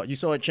 You saw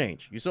it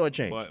change.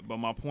 But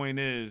my point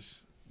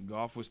is,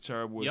 Goff was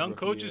terrible. his Young rookie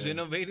coaches year.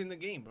 innovating the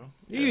game, bro.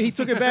 He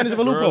took advantage of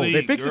a loophole. Gurley-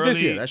 They fixed it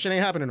this year. Gurley- That shit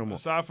ain't happening no more.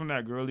 Aside from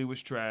that, Gurley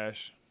was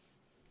trash.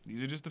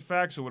 These are just the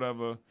facts or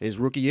whatever. His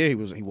rookie year, he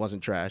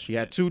wasn't trash. He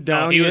had 2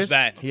 down he years. was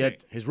bad. He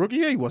had his rookie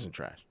year. He wasn't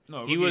trash.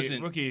 No, He rookie,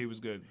 wasn't- Rookie, he was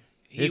good.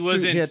 He His two-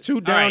 wasn't. he had 2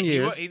 all down right,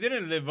 years. He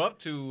didn't live up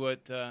to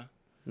what.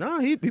 No,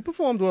 he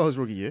performed well his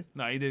rookie year.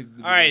 No, he did.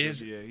 All right,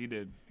 yeah, he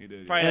did. He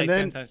did. Probably And like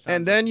then 10 touchdowns.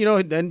 and then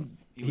then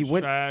he was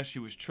went. trash. He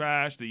was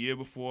trash the year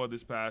before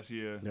this past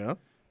year, Yeah.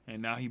 and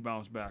now he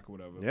bounced back or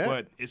whatever.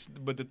 Yeah.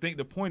 But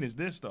the point is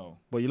this though.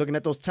 But you're looking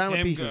at those talent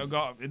Him, pieces.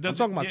 Goff, it I'm doesn't-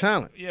 talking about yeah,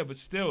 talent. Yeah, but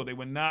still, they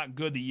were not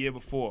good the year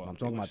before. I'm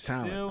talking They were about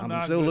talent. still I'm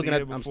not still good looking the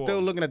at year I'm before.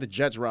 still looking at the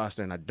Jets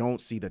roster, and I don't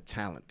see the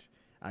talent.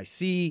 I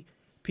see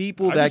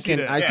people I that just see can.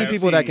 the- I see yeah,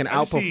 people that see- can I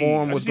just see-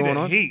 outperform I what's just see going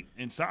the on. hate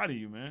inside of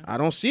you, man. I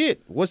don't see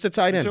it. What's the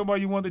tight You end? talk about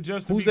you want the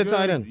Jets to Who's be the good.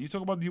 tight end? You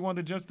talk about you want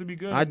the Jets to be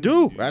good. I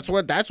do. That's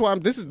why I'm.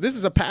 This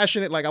is a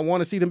passionate. Like I want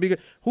to see them be good.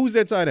 Who's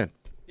their tight end?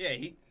 yeah,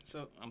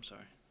 So I'm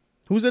sorry.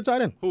 Who's their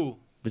tight end? Who?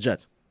 The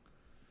Jets.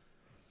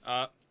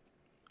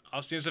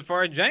 Austin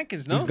Safari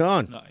Jenkins. No. He's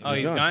gone. No, Oh,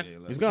 he's gone.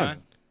 He's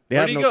gone. They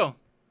Where'd have he no-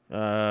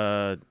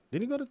 go?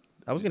 Did he go to?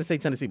 I was gonna say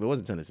Tennessee, but it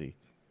wasn't Tennessee.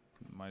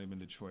 Might have been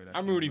Detroit.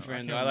 I'm rooting for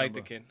him though. I like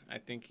the kid. I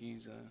think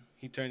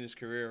he turned his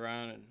career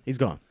around. And He's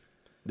gone.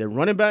 Their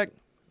running back.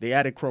 They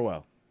added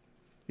Crowell.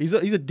 He's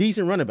a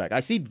decent running back. I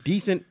see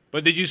decent.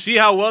 But did you see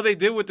how well they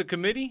did with the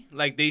committee?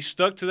 Like they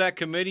stuck to that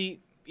committee,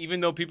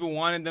 even though people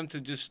wanted them to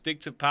just stick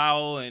to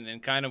Powell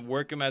and kind of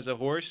work him as a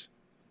horse.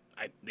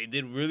 They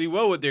did really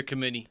well with their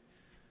committee.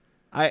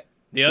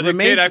 The other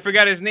remains- kid, I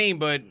forgot his name,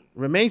 but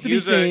Remains to he be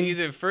was seen.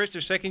 either first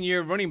or second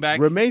year running back.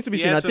 Remains to be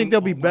He seen. had I think some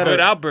they'll be better.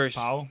 Good outbursts.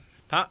 Powell.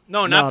 No,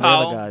 No, not the other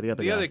Powell. guy, the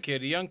other guy. other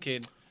kid, the young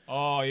kid.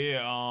 Oh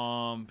yeah.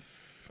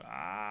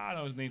 I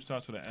know his name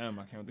starts with an M.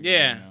 I can't think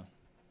Yeah. of it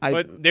now.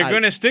 But they're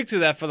going to stick to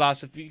that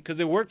philosophy because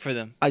it worked for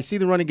them. I see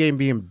the running game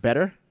being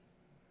better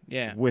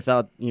Yeah.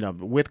 without,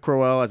 with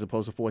Crowell as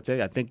opposed to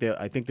Forte. I think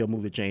they'll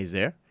move the chains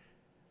there.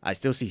 I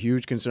still see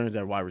huge concerns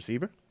at wide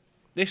receiver.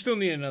 They still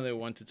need another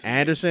 1 to 2.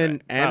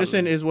 Anderson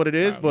Probably. is what it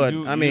is, but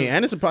You- I mean, you-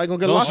 Anderson probably gonna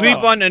get Don't locked sleep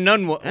up. on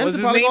Anunwa. What's Anderson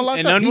his probably name? gonna lock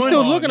up. He's Anunwa?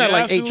 still looking at You're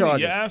like 8 absolutely-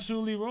 charges. You're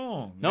absolutely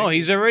wrong. No,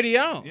 he's already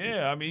out.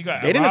 Yeah, I mean, you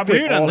got They didn't Robbie-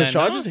 split all on his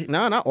that, charges.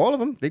 No, not all of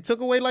them. They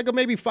took away like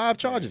maybe 5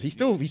 charges. He's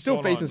still Hold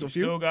facing on. some You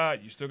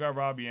few. still got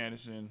Robbie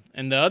Anderson.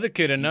 And the other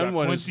kid, You got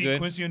Anunwa, is good.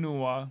 Quincy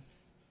Anunwa,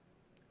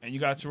 and you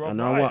got Terrell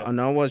Another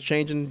Pryor. was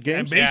changing And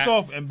games. based Yeah.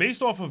 off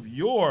of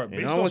your,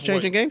 based Another off was of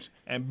changing what, games.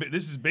 and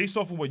this is based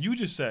off of what you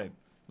just said.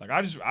 Like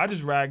I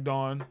just ragged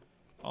on,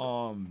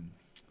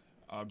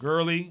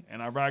 Gurley,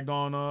 and I ragged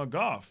on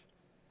Goff.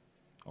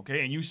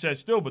 Okay, and you said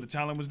still, but the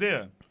talent was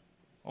there.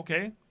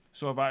 Okay,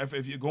 so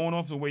if you're going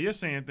off the way you're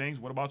saying things,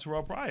 what about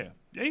Terrell Pryor?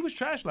 Yeah, he was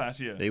trash last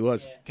year. He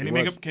was. Can he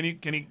make up? Can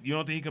he? You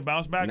don't think he can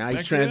bounce back? Now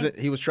he's next year?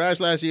 He was trash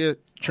last year.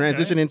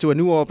 Transitioned into a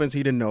new offense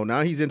he didn't know.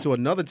 Now he's into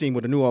another team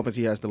with a new offense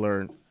he has to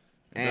learn.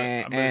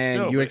 And, I mean,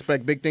 still, you but-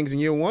 expect big things in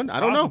year one? I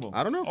don't Possible. know.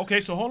 I don't know. Okay,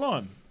 so hold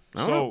on. I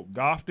don't So know.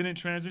 Goff didn't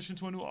transition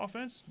to a new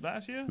offense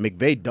last year?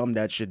 McVay dumbed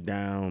that shit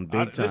down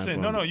big time. Listen,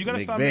 for no, him. no, you gotta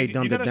McVay stop making-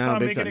 dumbed you gotta it down stop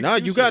big making time. No,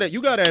 excuses.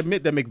 you gotta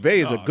admit that McVay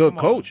is a No, good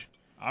come on. coach.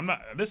 I'm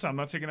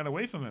not taking that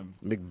away from him.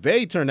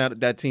 McVay turned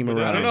that team But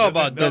around. I don't know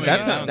about because dumbing it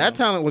that down, that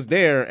though. talent was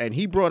there, and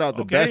he brought out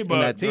the Okay, best but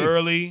in that team.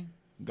 Gurley,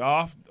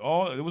 Goff,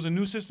 it was a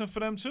new system for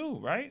them too,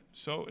 right?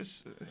 So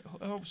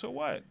so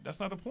what? That's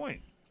not the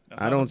point.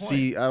 That's I not don't the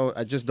see.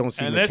 I just don't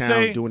see And let's McCown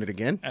say- doing it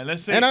again. And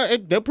let's say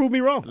And they'll prove me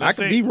wrong. I let's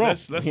could say- be wrong.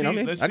 let's You know see- what I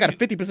mean? let's I got a see-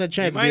 50% chance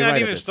He of might being not right.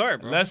 even at this.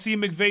 start, bro. let's see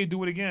McVay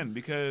do it again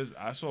because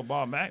I saw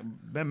Ben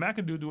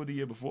McAdoo do it the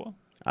year before.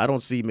 I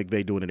don't see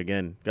McVay doing it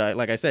again.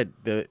 Like I said,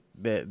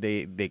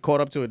 they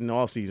caught up to it in the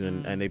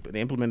offseason and they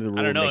implemented the rule.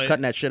 I don't know. They're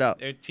cutting that shit out.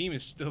 Their team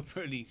is still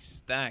pretty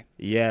stacked.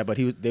 Yeah, but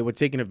they were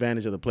taking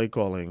advantage of the play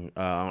calling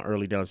on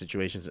early down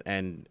situations,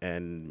 and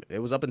it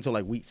was up until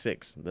like week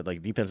 6 that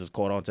like defenses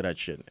caught on to that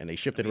shit, and they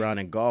shifted around.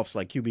 And Goff's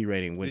like QB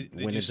rating went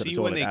Did you into the see when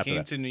toilet they after came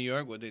that. to New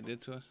York, what they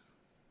did to us?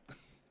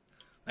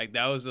 Like,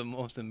 that was the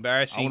most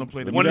embarrassing. I wanna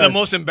play the- one You of guys- the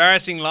most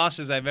embarrassing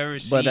losses I've ever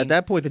seen. But at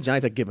that point, the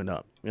Giants had given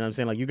up. You know what I'm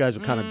saying? Like you guys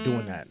were kind of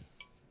doing that.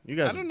 You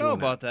guys. I don't know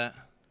about that.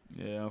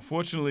 Yeah,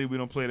 unfortunately we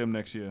don't play them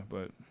next year,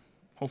 but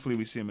hopefully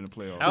we see them in the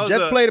playoffs. That The was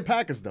Jets a- play the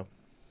Packers though.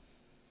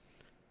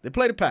 They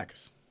play the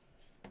Packers.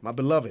 My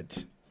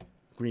beloved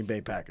Green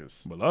Bay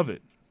Packers. Beloved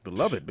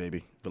Beloved,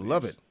 baby.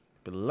 Beloved.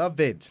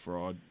 Beloved.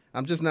 fraud.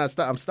 I'm just not.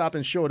 I'm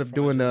stopping short of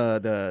doing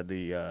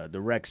the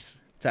Rex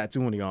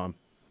tattoo on the arm.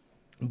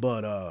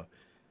 But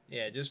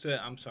Yeah, just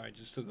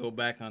to go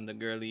back on the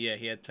Gurley. Yeah,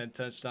 he had 10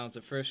 touchdowns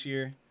the first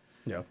year,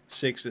 yeah.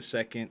 6 the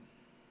second,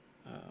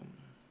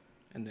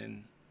 and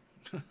then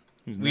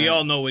He was we nasty.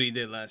 all know what he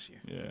did last year.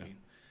 Yeah.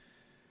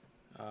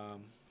 I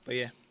mean, but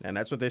yeah, And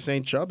that's what they're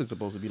saying. Chubb is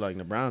supposed to be like. And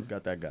the Browns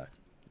got that guy.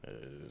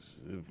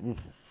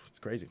 It's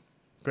crazy,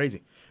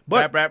 crazy.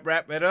 But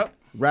wrap it up.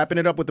 wrapping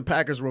it up with the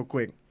Packers real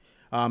quick.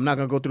 I'm not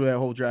gonna go through that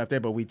whole draft there,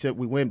 but we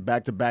went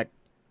back to back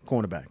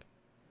cornerback,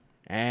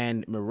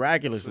 and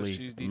Switch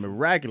his defense.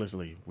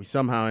 miraculously, we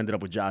somehow ended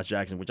up with Josh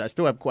Jackson, which I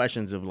still have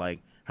questions of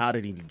like how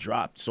did he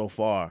drop so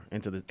far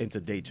into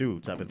day 2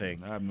 type of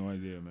thing. I have no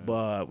idea, man.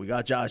 But we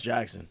got Josh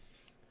Jackson,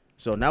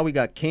 so now we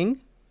got King,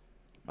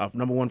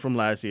 number 1 from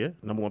last year,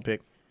 number 1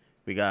 pick.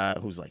 We got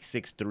who's like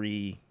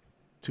 6'3",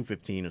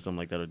 215 or something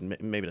like that. Or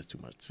maybe that's too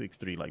much.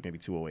 6'3", like maybe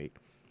 208.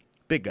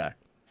 Big guy.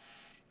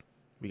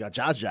 We got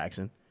Josh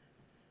Jackson,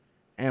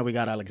 and we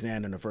got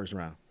Alexander in the first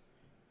round.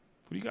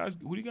 Who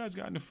do you guys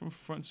got in the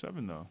front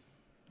 7 though?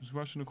 Who's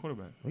rushing the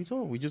quarterback? What you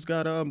told? We just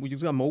got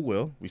Mo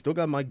Will. We still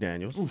got Mike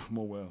Daniels. Oof,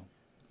 Mo well.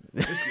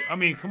 I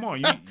mean, come on,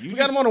 you We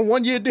got him on a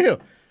 1-year deal.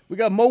 We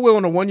got Mo Will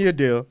on a 1-year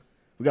deal.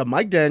 We got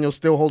Mike Daniels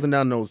still holding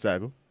down nose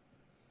tackle.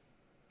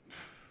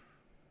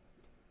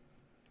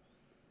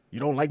 You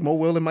don't like Mo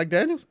Will and Mike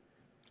Daniels?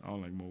 I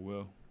don't like Mo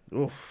well.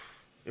 Oof.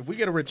 If we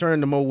get a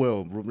return to Mo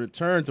Will,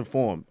 return to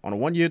form on a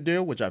 1-year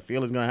deal, which I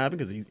feel is going to happen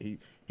because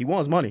he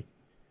wants money,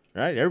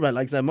 right? Everybody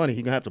likes that money.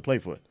 He's going to have to play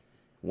for it.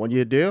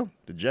 1-year deal,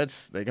 the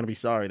Jets, they're going to be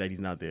sorry that he's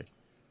not there.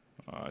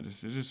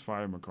 It's just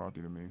fire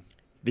McCarthy to me.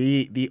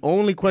 The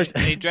only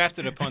question They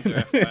drafted a punter.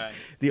 FYI.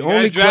 the You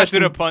only guys drafted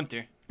question a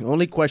punter, the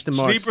only question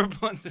mark sleeper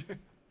punter.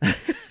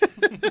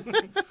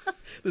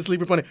 the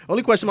sleeper punter.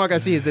 Only question mark I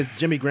see is this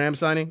Jimmy Graham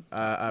signing.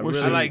 I Wish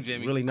really I like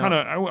Jimmy. really Kind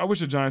not. of. I wish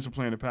the Giants were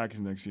playing the Packers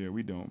next year.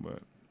 We don't, but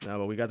No,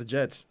 but we got the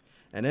Jets.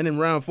 And then in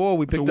round 4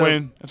 we it's a picked up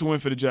win. That's a win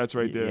for the Jets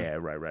right there. Yeah,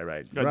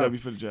 right. Got W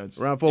for the Jets.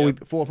 Round 4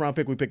 fourth round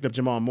pick we picked up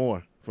Jamal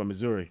Moore from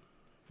Missouri.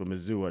 From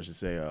Mizzou, I should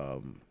say.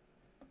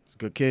 He's a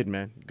good kid,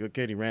 man. Good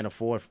kid. He ran a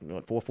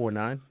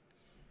 4.49.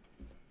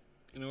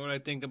 You know what I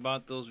think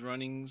about those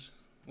runnings?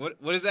 What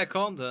is that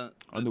called? The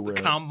Underwear.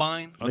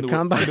 combine. The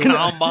combine.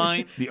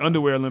 Combine. The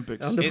Underwear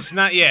Olympics. It's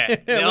not. Yeah, the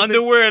Olympics.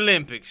 underwear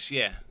Olympics.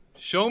 Yeah.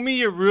 Show me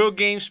your real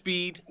game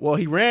speed. Well,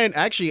 he ran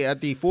actually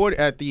at the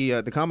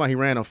combine. He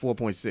ran on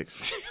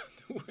 4.6,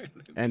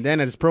 And then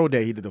at his pro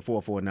day, he did the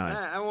 4.49.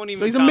 I won't even.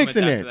 So he's a comment mix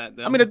in after there.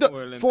 that, I mean,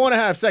 for Olympics.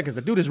 4.5 seconds.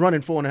 The dude is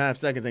running 4.5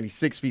 seconds, and he's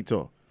 6 feet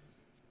tall.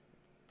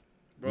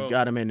 Bro, You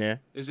got him in there.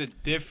 It's a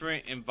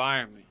different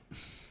environment.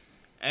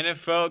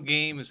 NFL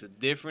game is a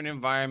different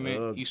environment.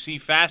 Look. You see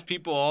fast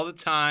people all the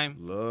time.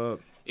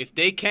 Look. If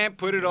they can't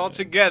put it all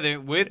together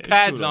with It's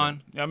pads true, though.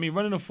 on, I mean,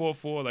 running a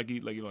 4.4 like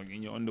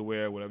in your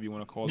underwear, whatever you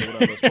want to call it,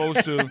 whatever.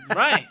 Supposed to.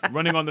 right?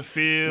 Running on the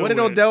field. What did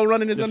with Odell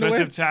run in his defensive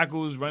underwear?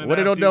 tackles running. What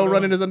did after Odell you, run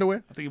bro. in his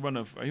underwear? I think he ran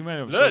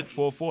a Look.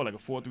 4.4, like a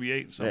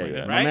 4.38, something like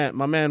that. Right?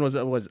 My man was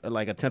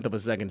like a tenth of a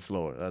second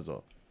slower. That's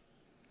all.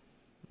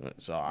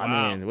 So Wow.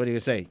 I mean, what do you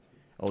say?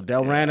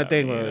 Odell ran a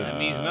thing. That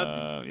means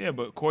nothing. Yeah,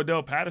 but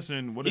Cordell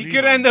Patterson, what He did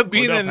could run? end up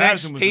being Cordell the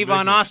next Patterson was the Tavon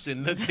difference.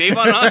 Austin. Look,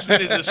 Tavon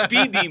Austin is a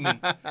speed demon.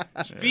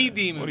 Speed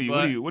demon. What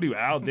are but you,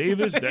 Al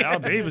Davis? Al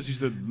Davis used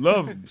to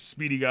love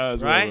speedy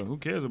guys. Right? Whatever. Who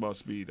cares about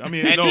speed? I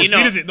mean, And, no, you speed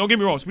know- isn't. Don't get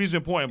me wrong, speed is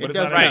important, but It it's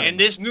does not right, count. and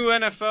this new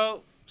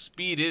NFL,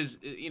 speed is,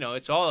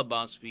 it's all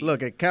about speed.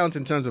 Look, it counts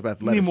in terms of You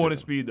athleticism. need more than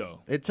speed,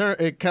 though.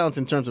 It counts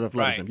in terms of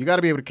athleticism. Right. You got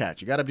to be able to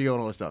catch. You got to be on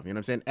all this stuff. You know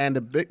what I'm saying? And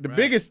the Right.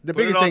 biggest Put it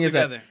biggest all thing is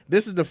that together.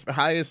 this is the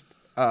highest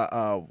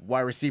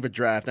wide receiver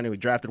draft. Anyway,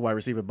 drafted wide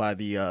receiver by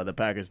the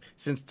Packers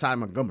since Ty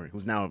Montgomery,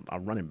 who's now a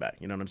running back.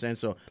 You know what I'm saying?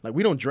 So like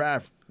we don't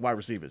draft wide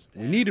receivers.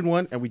 We needed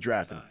one and we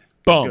drafted him.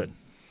 Boom. Good.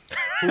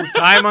 Who,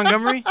 Ty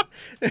Montgomery?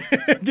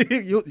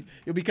 you'll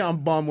become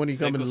bum when he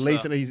comes in Sickle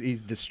lacing.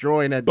 He's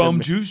destroying that. Bum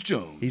Juice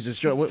Jones. He's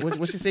destroying.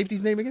 What's your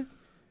safety's name again?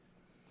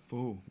 For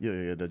who?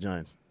 Yeah, the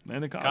Giants.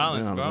 Landon Collins. Collins.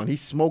 You know, bro. when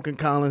he's smoking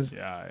Collins,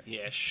 Yeah, all right.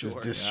 Yeah, sure.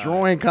 just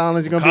destroying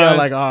Collins, you're gonna be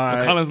like, all when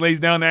right. Collins lays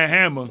down that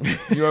hammer,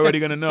 you're already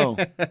gonna know.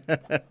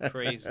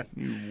 Crazy.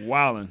 You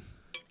wildin'.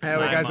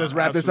 Anyway, My guys, let's mind.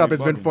 wrap this up.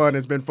 It's been Absolutely fun.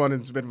 It's been fun.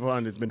 It's been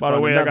fun. It's been By fun.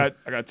 the way, Another-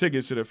 I got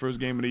tickets to the first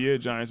game of the year,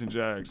 Giants and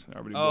Jags. I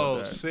already bought Oh,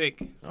 that. sick.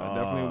 So I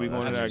definitely will be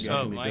going to that that's game. what's That's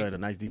up, gonna be Mike. good. A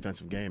nice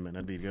defensive game, man.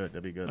 That'd be good.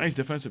 That'd be good. Nice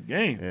defensive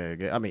game. Yeah,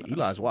 good. I mean,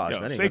 Eli's washed. Yo,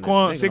 That ain't Saquon,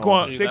 gonna- that ain't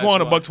gonna Saquon, Eli's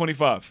Saquon, a washed.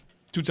 $125,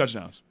 2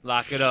 touchdowns.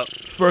 Lock it up.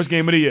 First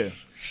game of the year.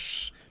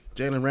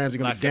 Jalen Ramsey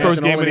gonna Like be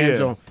first dancing game all of in the the end year.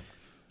 zone.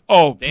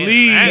 Oh, Damn,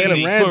 please.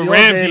 Jalen Ramsey Put all day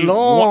Ramsey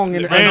long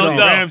in the end zone.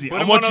 Ramsey. Put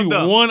I him want on you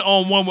Odell.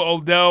 one-on-one with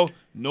Odell.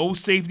 No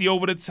safety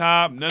over the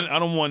top. None, I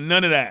don't want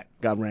none of that.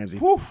 Got Ramsey.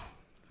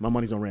 My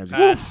money's on Ramsey.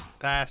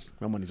 Pass.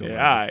 My money's on Yeah,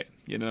 Ramsey. all right.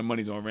 Yeah, then the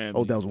money's on Ramsey.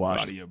 Odell's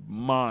washed. Out of your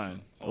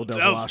mind. Odell's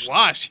That was washed.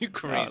 wash. You Yo,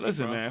 crazy.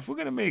 listen, bro. man. If we're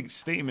gonna make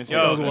statements,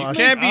 Yo, let's you make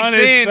can't be honest,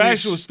 saying this.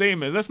 factual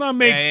statements. Let's not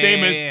make Yeah, yeah,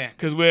 statements yeah.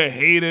 because we're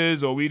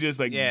haters or we just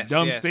like Yes,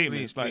 dumb yes,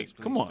 statements. please, like, please,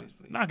 come please, on, please,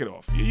 please. knock it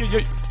off.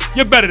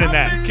 You're better than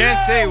that.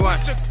 Can't say what.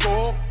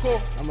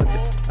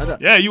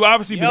 Yeah, you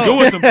obviously been Yo.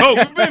 doing some coke.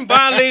 We've been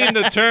violating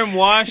the term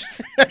washed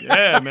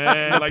Yeah,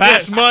 man. Like,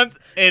 past yes. month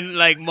in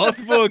like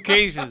multiple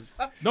occasions.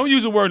 Don't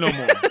use the word no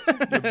more. You're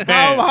How,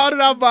 banned. how did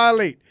I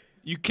violate?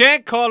 You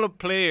can't call a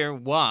player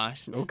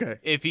washed Okay.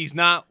 if he's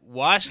not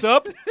washed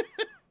up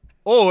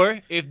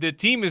or if the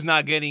team is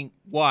not getting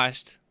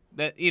washed.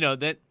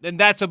 Then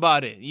that's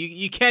about it.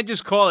 You can't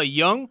just call a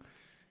young,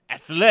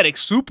 athletic,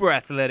 super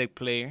athletic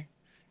player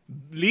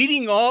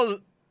leading all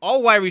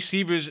wide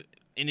receivers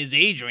in his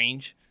age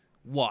range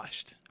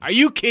washed. Are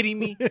you kidding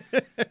me?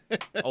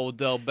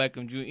 Odell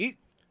Beckham Jr.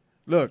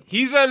 Look,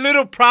 He's a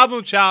little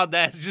problem child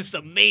that's just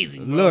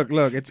amazing. Bro.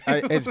 look.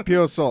 It's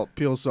pure salt,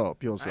 pure salt.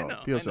 I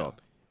know.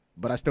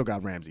 But I still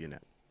got Ramsey in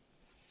that.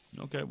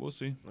 Okay, we'll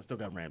see. I still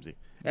got Ramsey,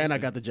 and I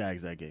got the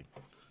Jags that game.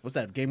 What's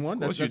that? Game one?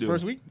 course That's you do.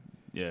 first week.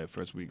 Yeah,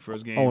 first week,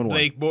 first game. 0-1.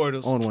 Blake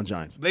Bortles. 0-1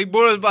 Giants. Blake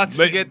Bortles about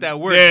to get that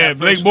work. Yeah, that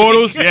Blake first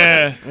Bortles. week.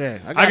 Yeah. Yeah,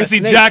 I can a see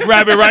snake. Jack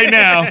Rabbit right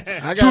now.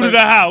 got Two to a- the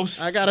house.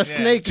 I got a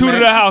snake. Two to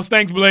man. the house.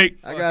 Thanks, Blake.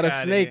 I got a Fuck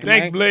outta snake. here.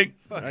 Thanks, man. Blake.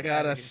 I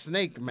got a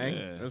snake, man.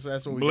 Yeah.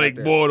 That's what we Blake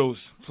got there.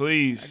 Bortles,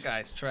 please. That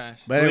guy's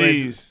trash. But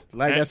anyways, Please.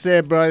 like I And-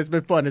 said, bro, it's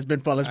been fun. It's been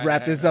fun. Let's All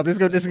wrap right, this all up.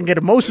 This can get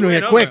emotional We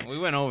here went quick. over. We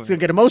went over. It's gonna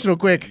get emotional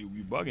quick. You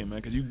bugging, man,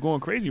 because you going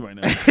crazy right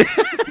now.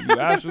 You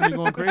absolutely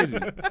going crazy.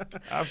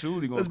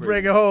 Absolutely going Let's crazy.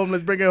 bring it home.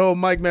 Let's bring it home,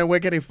 Mike. Man, where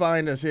can they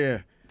find us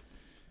here?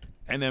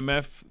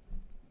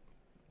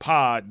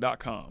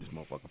 NMFpod.com.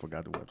 Motherfucker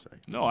forgot the website.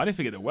 No, I didn't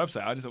forget the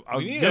website. I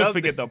was need gonna to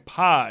forget the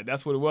pod.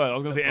 That's what it was. I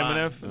was gonna say the pod.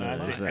 MNF. So I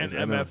Yeah, said it's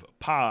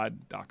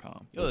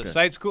NMFpod.com. Yo, Okay. the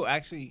site's cool.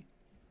 Actually,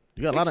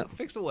 You got a lot of.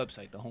 fix the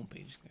website, the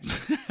homepage.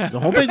 The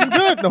homepage is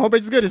good. The homepage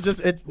is good. It's just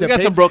it's. We got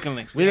some broken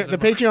links. The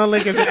Patreon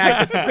link isn't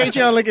active. The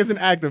Patreon link isn't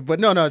active. But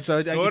no. So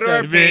like Go you to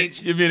said, our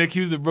page. You're being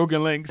accused of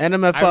broken links.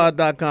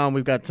 NMFpod.com.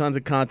 We've got tons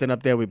of content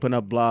up there. We're putting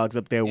up blogs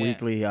up there Yeah.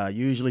 weekly.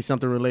 Usually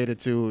something related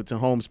to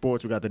home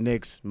sports. We got the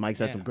Knicks. Mike's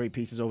had Yeah. some great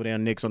pieces over there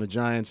on Knicks on the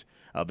Giants.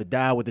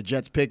 Vidal with the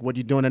Jets pick. What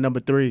you doing at number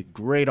 3?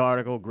 Great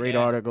article. Great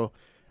Yeah. article.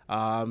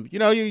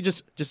 You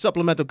just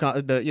supplemental.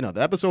 The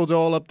episodes are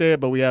all up there,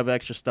 but we have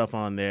extra stuff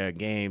on there.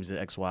 Games,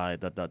 XY.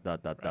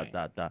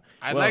 Dot.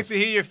 I'd like to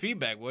hear your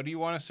feedback. What do you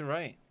want us to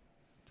write?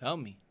 Tell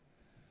me.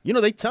 You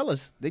know, they tell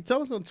us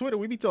on Twitter.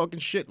 We be talking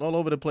shit all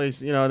over the place.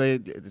 You know,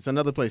 it's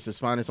another place. Just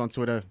find us on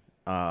Twitter.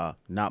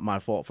 Not my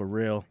fault for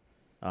real.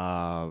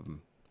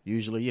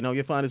 Usually,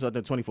 you find us out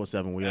there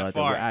 24/7.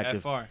 We're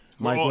active. FR. We're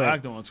Mike, all where?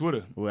 active on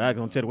Twitter. We're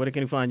active on Twitter. Where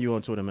can you find you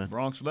on Twitter, man?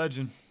 Bronx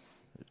Legend.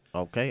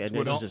 Okay, and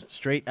this Twitter. is just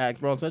straight at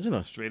Bronx Legend.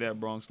 Or? Straight at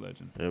Bronx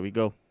Legend. There we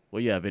go.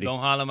 Well, yeah, Viddy. Don't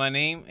holler my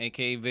name,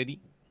 aka Viddy.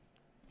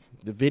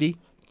 The Viddy,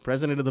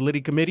 president of the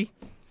Liddy Committee.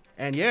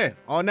 And yeah,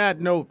 on that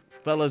note,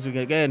 fellas,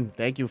 again,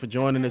 thank you for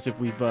joining us. If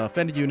we've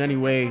offended you in any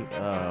way,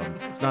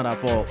 it's not our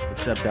fault,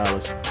 except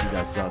Dallas. You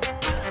guys suck.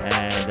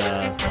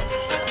 And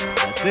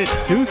that's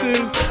it.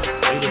 Deuces.